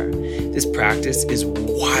are there. This practice is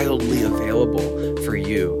wildly available for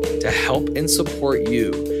you to help and support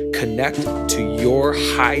you connect to your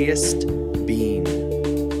highest being.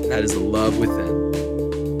 And that is love within.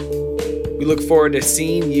 We look forward to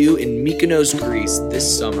seeing you in Mykonos, Greece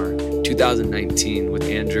this summer, 2019, with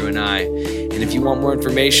Andrew and I. And if you want more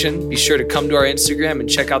information, be sure to come to our Instagram and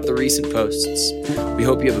check out the recent posts. We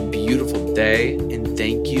hope you have a beautiful day, and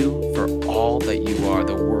thank you for all that you are.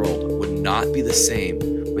 The world would not be the same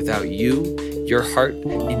without you, your heart,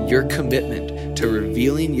 and your commitment to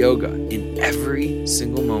revealing yoga in every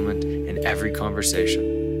single moment and every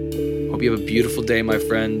conversation. Hope you have a beautiful day, my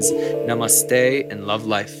friends. Namaste and love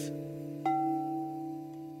life.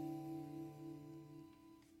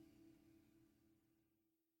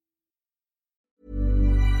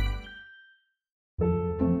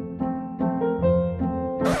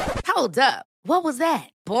 Hold up. What was that?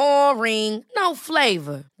 Boring. No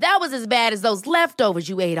flavor. That was as bad as those leftovers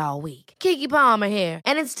you ate all week. Keke Palmer here.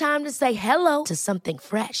 And it's time to say hello to something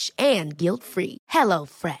fresh and guilt-free. Hello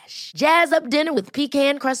Fresh. Jazz up dinner with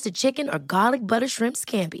pecan-crusted chicken or garlic butter shrimp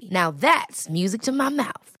scampi. Now that's music to my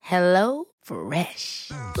mouth. Hello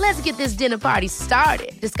Fresh. Let's get this dinner party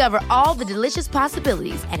started. Discover all the delicious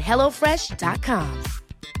possibilities at HelloFresh.com.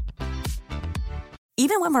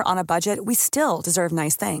 Even when we're on a budget, we still deserve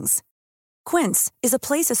nice things. Quince is a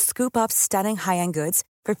place to scoop up stunning high-end goods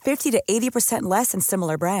for 50 to 80% less than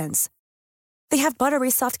similar brands. They have buttery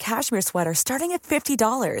soft cashmere sweaters starting at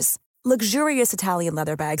 $50, luxurious Italian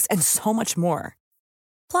leather bags, and so much more.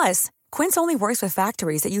 Plus, Quince only works with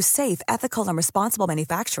factories that use safe, ethical, and responsible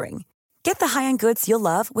manufacturing. Get the high-end goods you'll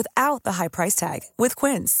love without the high price tag with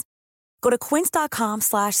Quince. Go to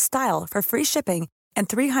quince.com/style for free shipping and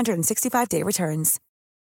 365-day returns.